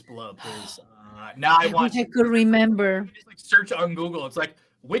 comments below, please. Now I wish I could remember. Just like search on Google. It's like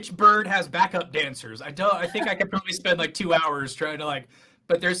which bird has backup dancers. I think I could probably spend like 2 hours trying to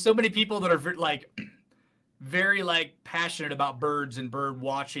but there's so many people that are like very like passionate about birds and bird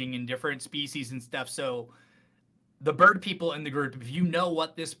watching and different species and stuff. So the bird people in the group, if you know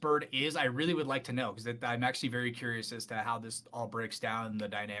what this bird is, I really would like to know, because I'm actually very curious as to how this all breaks down, the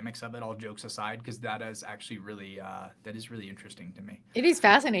dynamics of it, all jokes aside, because that is actually really really interesting to me. It is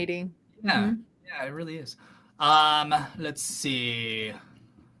fascinating. Yeah, mm-hmm. Yeah, it really is. Let's see.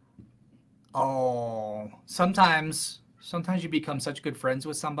 Oh, sometimes you become such good friends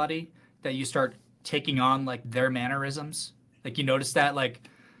with somebody that you start taking on like their mannerisms. Like you notice that, like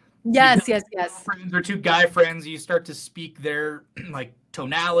Yes, yes, yes. Friends or two guy friends, you start to speak their like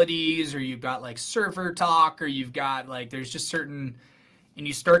tonalities, or you've got like surfer talk, or you've got like there's just certain, and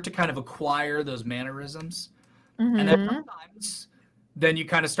you start to kind of acquire those mannerisms, and then sometimes then you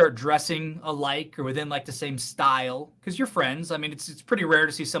kind of start dressing alike or within like the same style because you're friends. I mean, it's pretty rare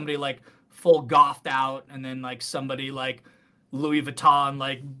to see somebody like full gothed out and then like somebody like Louis Vuitton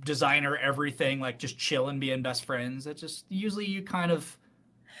like designer everything like just chilling being best friends. That just usually you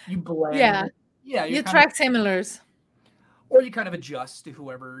Yeah. blend. Yeah, You you kind of, track similars. or you kind of adjust to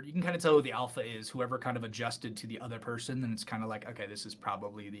whoever. You can kind of tell who the alpha is, whoever kind of adjusted to the other person, and it's kind of like, okay, this is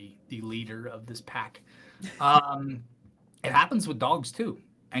probably the leader of this pack. Um, it happens with dogs too,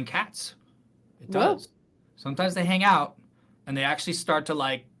 and cats. It Whoa. does. Sometimes they hang out, and they actually start to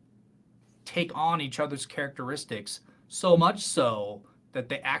like take on each other's characteristics, so much so that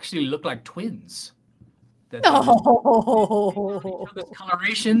they actually look like twins. That they just No. each other's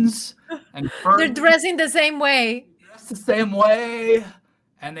colorations and They're fur dressing the same way. dress the same way,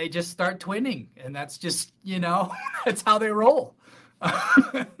 and they just start twinning, and that's just that's how they roll.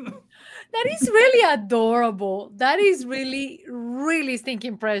 That is really adorable. That is really, really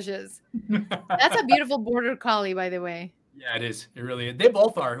stinking precious. That's a beautiful border collie, by the way. Yeah, it is. It really is. They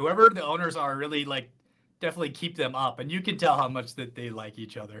both are. Whoever the owners are, really like definitely keep them up, and you can tell how much that they like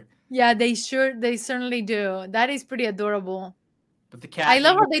each other. Yeah, they certainly do. That is pretty adorable. But the I cat,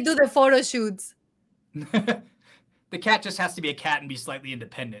 love how they do the photo shoots. the cat just has to be a cat and be slightly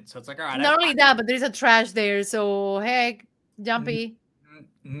independent. So it's like, all right, Not only that, but there's a trash there. So, heck, Jumpy.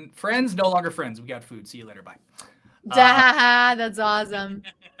 Friends, no longer friends. We got food. See you later. Bye. That's awesome.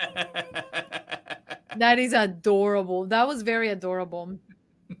 That is adorable. That was very adorable.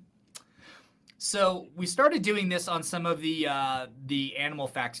 So we started doing this on some of the animal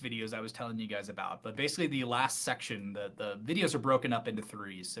facts videos I was telling you guys about. But basically, the last section, the videos are broken up into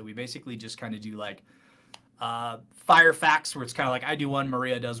threes. So we basically just kind of do like fire facts, where it's kind of like I do one,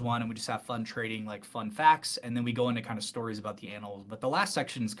 Maria does one, and we just have fun trading like fun facts, and then we go into kind of stories about the animals. But the last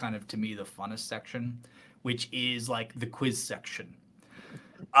section is kind of, to me, the funnest section, which is like the quiz section.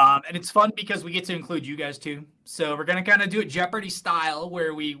 And it's fun because we get to include you guys too. So we're gonna kind of do it Jeopardy style,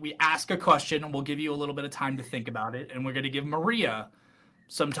 where we ask a question and we'll give you a little bit of time to think about it, and we're gonna give Maria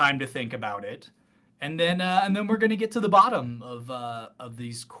some time to think about it, and then we're gonna get to the bottom of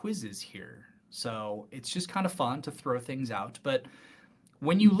these quizzes here. So it's just kind of fun to throw things out. But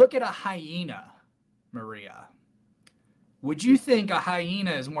when you look at a hyena, Maria, would you think a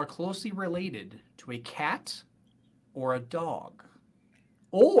hyena is more closely related to a cat or a dog?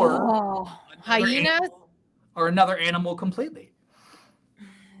 Or hyenas? Or another animal completely?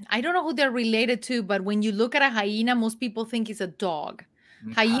 I don't know who they're related to, but when you look at a hyena, most people think it's a dog.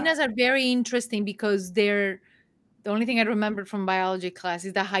 Okay. Hyenas are very interesting because they're the only thing I remember from biology class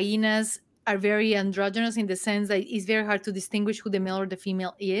is that hyenas are very androgynous in the sense that it's very hard to distinguish who the male or the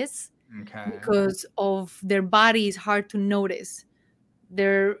female is. Okay. Because of their body is hard to notice.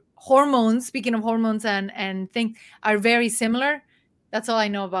 Their hormones, speaking of hormones and things, are very similar. That's all I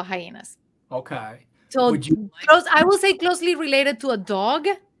know about hyenas. Okay. So I will say closely related to a dog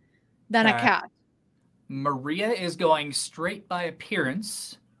than a cat. Maria is going straight by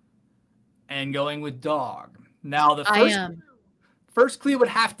appearance and going with dog. Now the first clue would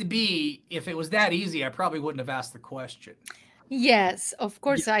have to be, if it was that easy, I probably wouldn't have asked the question. Yes, of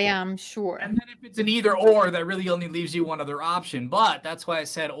course I am, sure. And then if it's an either or, that really only leaves you one other option. But that's why I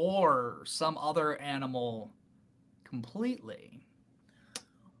said or some other animal completely.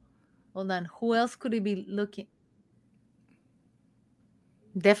 Hold on. Who else could it be looking?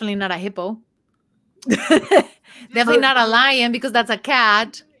 Definitely not a hippo. Definitely not a lion, because that's a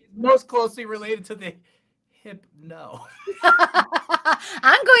cat. Most closely related to the hip. No.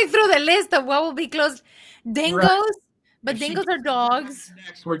 I'm going through the list of what will be close. Dingoes. Right. But dingoes are dogs.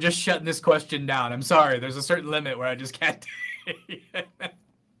 Next, we're just shutting this question down. I'm sorry. There's a certain limit where I just can't.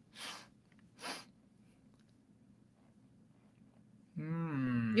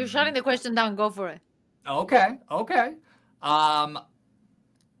 You're shutting the question down. Go for it. Okay.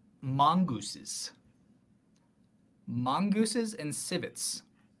 Mongooses. Mongooses and civets.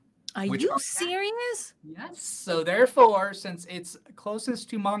 Are you serious? Yes. So therefore, since it's closest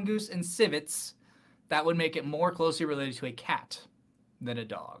to mongoose and civets, that would make it more closely related to a cat than a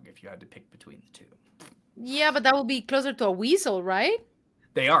dog if you had to pick between the two. Yeah, but that would be closer to a weasel, right?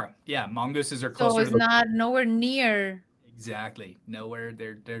 They are. Yeah, mongooses are closer. So it's nowhere near. Exactly. Nowhere.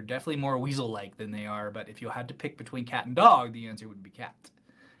 They're definitely more weasel-like than they are. But if you had to pick between cat and dog, the answer would be cat,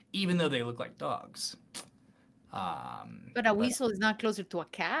 even though they look like dogs. But a weasel is not closer to a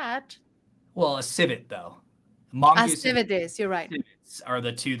cat. Well, a civet, though. Mongoose Astivids, you're right. are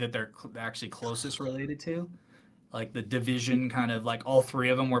the two that they're actually closest related to. Like the division, kind of like all three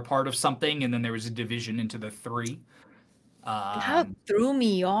of them were part of something, and then there was a division into the three. That threw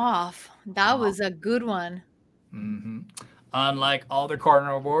me off. That was a good one. Mm-hmm. Unlike all their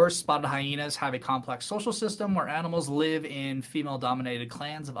carnivores, spotted hyenas have a complex social system where animals live in female-dominated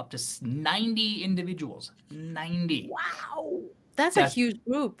clans of up to 90 individuals. 90. Wow. That's a huge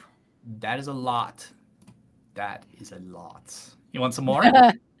group. That is a lot. That is a lot. You want some more?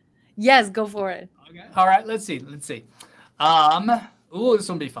 Yes, go for it. Okay. All right, let's see. This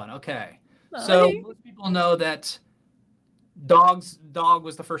will be fun. Okay. So most people know that dog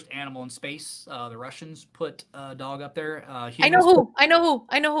was the first animal in space. The Russians put a dog up there. I know who.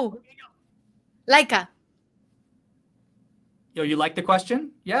 Laika. Yo, you like the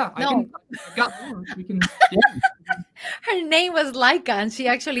question? Yeah, no. I got more. We can. Yeah. Her name was Laika, and she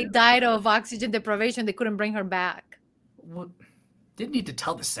actually died of oxygen deprivation. They couldn't bring her back. Well, didn't need to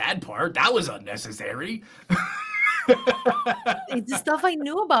tell the sad part. That was unnecessary. It's the stuff I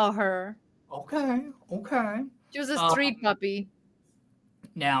knew about her. Okay. She was a street puppy.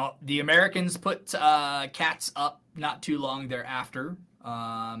 Now, the Americans put cats up not too long thereafter.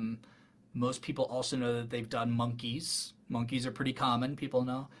 Most people also know that they've done monkeys. Monkeys are pretty common. People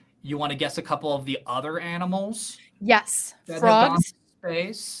know. You want to guess a couple of the other animals? Yes. Frogs.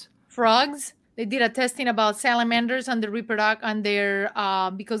 Space. Frogs. They did a testing about salamanders and the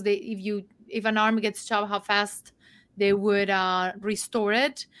because if an arm gets chopped, how fast they would restore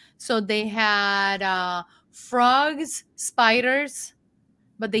it. So they had frogs, spiders,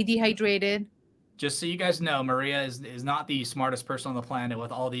 but they dehydrated. Just so you guys know, Maria is not the smartest person on the planet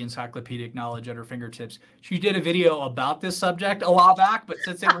with all the encyclopedic knowledge at her fingertips. She did a video about this subject a while back, but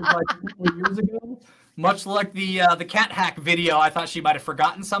since it was like 4 years ago, much like the cat hack video, I thought she might have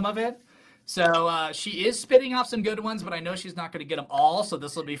forgotten some of it. So she is spitting off some good ones, but I know she's not going to get them all. So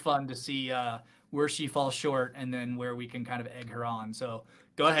this will be fun to see where she falls short and then where we can kind of egg her on. So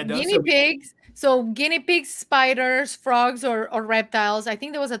go ahead. Guinea pigs. So guinea pigs, spiders, frogs, or reptiles. I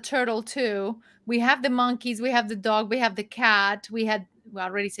think there was a turtle too. We have the monkeys. We have the dog. We have the cat. We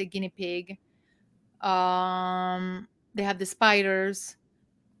already said guinea pig. They have the spiders.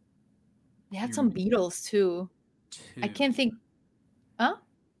 They had some beetles too. I can't think. Huh?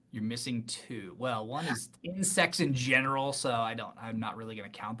 You're missing two. Well, one is insects in general, so I'm not really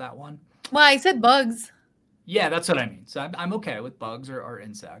going to count that one. Well, I said bugs. Yeah, that's what I mean. So I'm okay with bugs or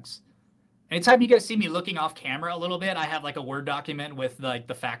insects. Anytime you guys see me looking off camera a little bit, I have like a Word document with like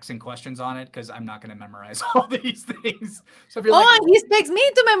the facts and questions on it because I'm not going to memorize all these things. So if you're he expects me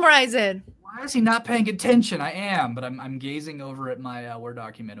to memorize it. Why is he not paying attention? I am, but I'm gazing over at my Word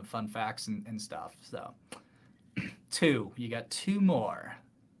document of fun facts and stuff. So two. You got two more.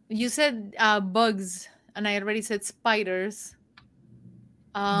 You said bugs, and I already said spiders.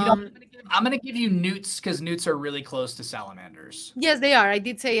 I'm going to give you newts because newts are really close to salamanders. Yes, they are. I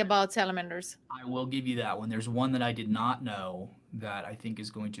did say about salamanders. I will give you that one. There's one that I did not know that I think is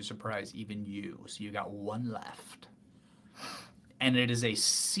going to surprise even you. So you got one left. And it is a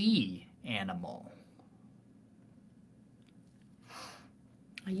sea animal.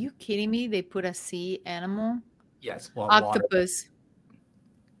 Are you kidding me? They put a sea animal? Yes. Well, octopus.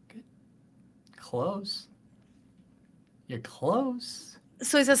 Good. Close. You're close.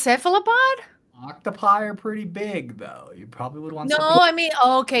 So it's a cephalopod? Octopi are pretty big, though. You probably would want something. No, I mean,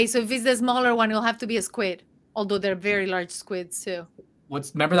 okay. So if it's the smaller one, it'll have to be a squid. Although they're very large squids, too.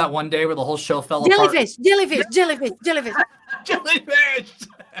 Remember that one day where the whole show fell apart? Jellyfish.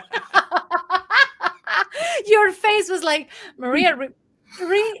 Your face was like, Maria, as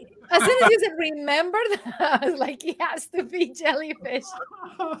soon as you said remember, I was like, it has to be jellyfish.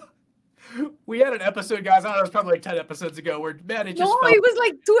 We had an episode, guys. I don't know, it was probably like 10 episodes ago where, man, it was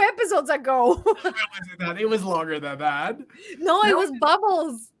like 2 episodes ago. It was longer than that. No, it was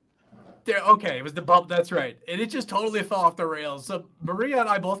bubbles. Okay, it was the bubble. That's right. And it just totally fell off the rails. So Maria and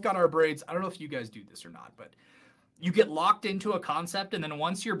I both got our brains. I don't know if you guys do this or not, but you get locked into a concept, and then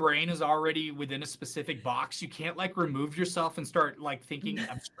once your brain is already within a specific box, you can't like remove yourself and start like thinking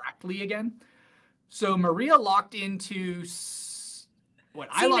abstractly again. So Maria locked into what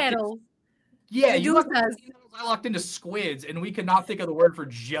I locked into. Yeah, I locked into squids, and we could not think of the word for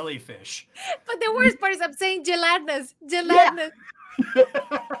jellyfish. But the worst part is I'm saying gelatinous. Yeah.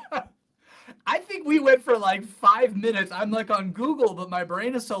 I think we went for like 5 minutes. I'm like on Google, but my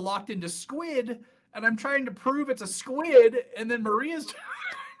brain is so locked into squid, and I'm trying to prove it's a squid, and then Maria's...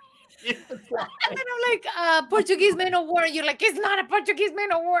 And then I'm like, Portuguese man of war. You're like, it's not a Portuguese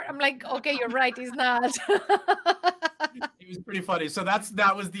man of war. I'm like, okay, you're right, he's not. It was pretty funny. So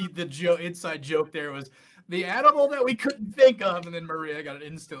that was the inside joke there was The animal that we couldn't think of, and then Maria got it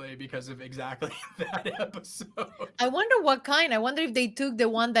instantly because of exactly that episode. I wonder what kind. I wonder if they took the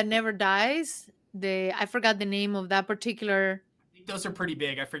one that never dies. I forgot the name of that particular. I think those are pretty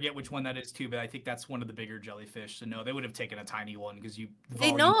big. I forget which one that is too, but I think that's one of the bigger jellyfish. So no, they would have taken a tiny one because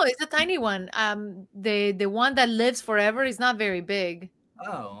They know it's a tiny one. The one that lives forever is not very big.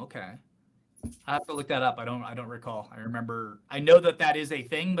 Oh, okay. I have to look that up. I don't recall. I know that is a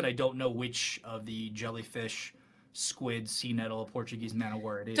thing, but I don't know which of the jellyfish, squid, sea nettle, Portuguese man of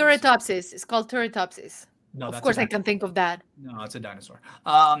war it is. Turritopsis. It's called Turritopsis. No, of course I can think of that. No, it's a dinosaur.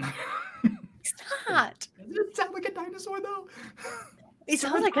 It's not. Doesn't it sound like a dinosaur though? It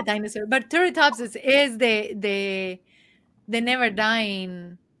sounds like a dinosaur, but Turritopsis is the never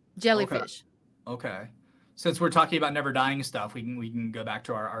dying jellyfish. Okay. Since we're talking about never dying stuff, we can go back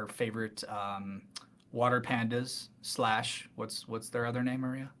to our favorite water pandas / what's their other name,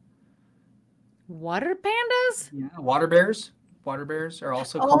 Maria? Water pandas? Yeah, water bears. Water bears are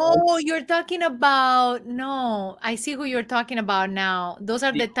also called. Oh, you're talking about I see who you're talking about now. Those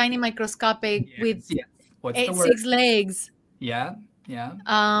are the tiny microscopic with 6 legs. Yeah. Like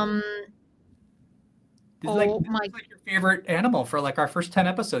your favorite animal for like our first 10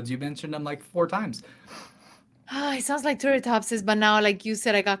 episodes. You mentioned them like 4 times. It sounds like Turritopsis, but now, like you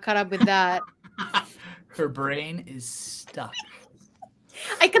said, I got caught up with that. Her brain is stuck.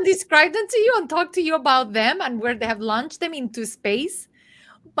 I can describe them to you and talk to you about them and where they have launched them into space,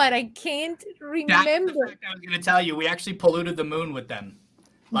 but I can't remember. That's the fact I was going to tell you. We actually polluted the moon with them.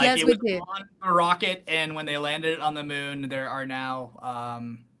 Like, yes, we did. On a rocket, and when they landed on the moon, there are now...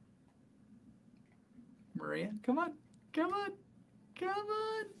 Maria, come on.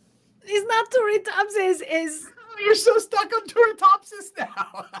 It's not Turritopsis. It's... Oh, you're so stuck on Turritopsis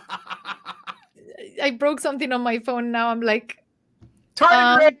now. I broke something on my phone. Now I'm like...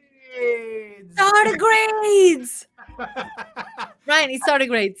 Tardigrades! Tardigrades! Ryan, it's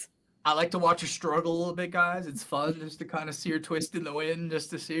tardigrades. I like to watch her struggle a little bit, guys. It's fun just to kind of see her twist in the wind just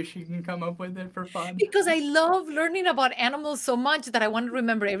to see if she can come up with it for fun. Because I love learning about animals so much that I want to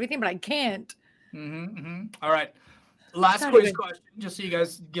remember everything, but I can't. All right. Last quiz question, just so you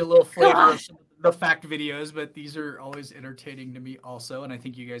guys get a little flavor of the fact videos, but these are always entertaining to me also, and I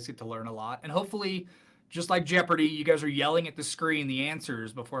think you guys get to learn a lot. And hopefully, just like Jeopardy, you guys are yelling at the screen the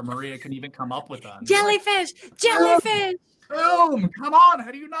answers before Maria can even come up with them. Jellyfish! Jellyfish! Boom! Come on!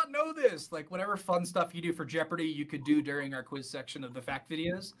 How do you not know this? Like, whatever fun stuff you do for Jeopardy, you could do during our quiz section of the fact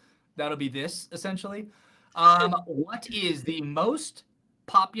videos. That'll be this, essentially. What is the most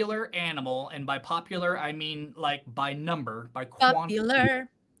popular animal, and by popular, I mean like by number, by quantity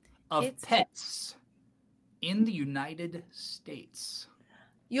of pets in the United States?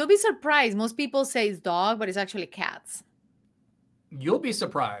 You'll be surprised. Most people say it's dog, but it's actually cats. You'll be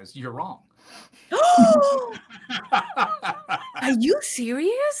surprised. You're wrong. Are you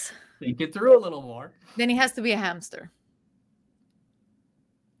serious? Think it through a little more. Then it has to be a hamster.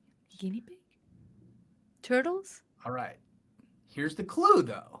 Guinea pig? Turtles? All right. Here's the clue,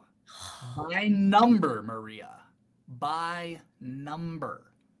 though. By number, Maria. By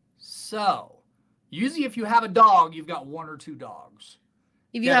number. So, usually if you have a dog, you've got 1 or 2 dogs.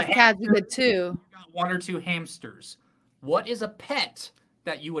 If you have cats, you get 2. You've got 1 or 2 hamsters. What is a pet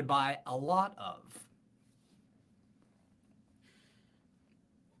that you would buy a lot of?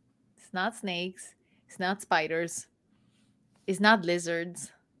 It's not snakes. It's not spiders. It's not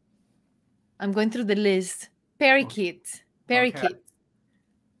lizards. I'm going through the list. Parakeets. Parakeets.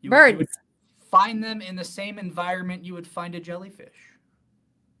 Okay. Birds. You would find them in the same environment you would find a jellyfish.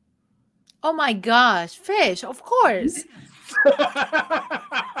 Oh my gosh. Fish, of course.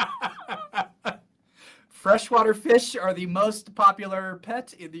 Freshwater fish are the most popular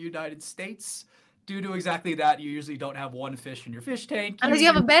pet in the United States. Due to exactly that, you usually don't have 1 fish in your fish tank. Unless you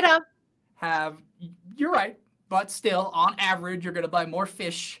have a betta. You're right. But still, on average, you're going to buy more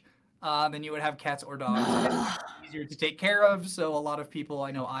fish than you would have cats or dogs. It's easier to take care of. So a lot of people,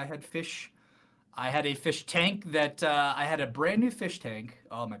 I know I had fish. I had a fish tank that I had a brand new fish tank.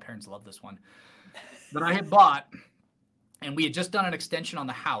 Oh, my parents love this one. That I had bought. And we had just done an extension on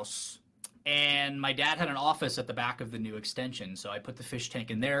the house. And my dad had an office at the back of the new extension. So I put the fish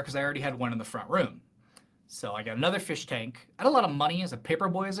tank in there because I already had one in the front room. So I got another fish tank. I had a lot of money as a paper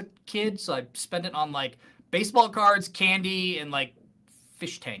boy as a kid. So I spent it on like baseball cards, candy, and like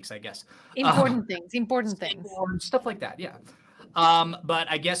fish tanks, I guess. Important things. Stuff like that, yeah. But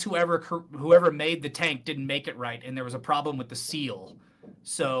I guess whoever made the tank didn't make it right. And there was a problem with the seal.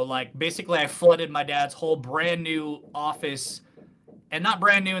 So like basically I flooded my dad's whole brand new office. And not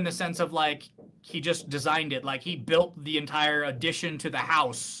brand new in the sense of like he just designed it. Like he built the entire addition to the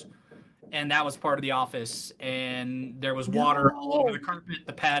house and that was part of the office, and there was water all over the carpet,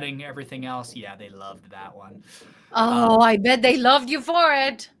 the padding, everything else. Yeah, they loved that one. I bet they loved you for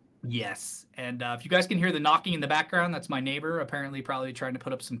it. Yes, and if you guys can hear the knocking in the background, that's my neighbor, apparently probably trying to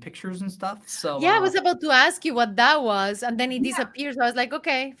put up some pictures and stuff. So yeah, I was about to ask you what that was, and then it disappeared. So I was like,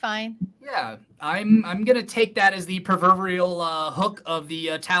 okay, fine. Yeah, I'm gonna take that as the proverbial hook of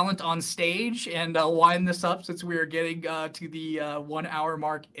the talent on stage, and wind this up since we are getting to the 1 hour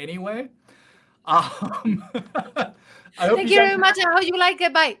mark anyway. I hope Thank you very much. I hope you like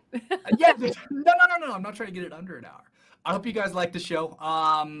it. Bye. Yeah, no. I'm not trying to get it under an hour. I hope you guys like the show.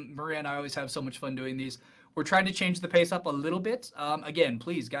 Maria and I always have so much fun doing these. We're trying to change the pace up a little bit. Again,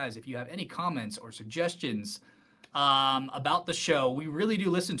 please, guys, if you have any comments or suggestions about the show, we really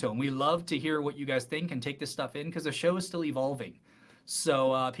do listen to them. We love to hear what you guys think and take this stuff in because the show is still evolving.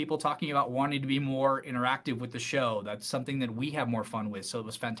 So people talking about wanting to be more interactive with the show, that's something that we have more fun with. So it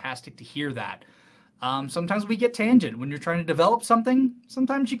was fantastic to hear that. Sometimes we get tangent when you're trying to develop something.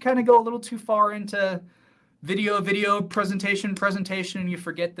 Sometimes you kind of go a little too far into video, presentation, and you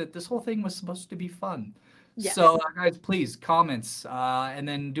forget that this whole thing was supposed to be fun. Yeah. So guys, please comments, and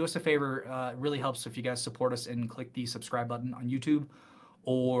then do us a favor. It really helps if you guys support us and click the subscribe button on YouTube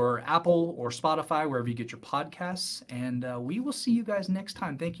or Apple or Spotify, wherever you get your podcasts. And we will see you guys next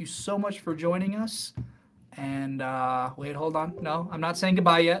time. Thank you so much for joining us. And wait, hold on. No, I'm not saying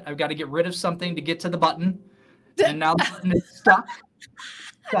goodbye yet. I've got to get rid of something to get to the button. And now the button is stuck.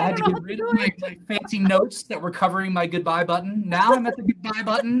 So I had to get rid of my fancy notes that were covering my goodbye button. Now I'm at the goodbye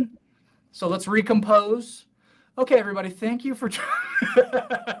button. So let's recompose. Okay, everybody, thank you for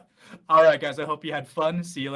All right, guys, I hope you had fun. See you later.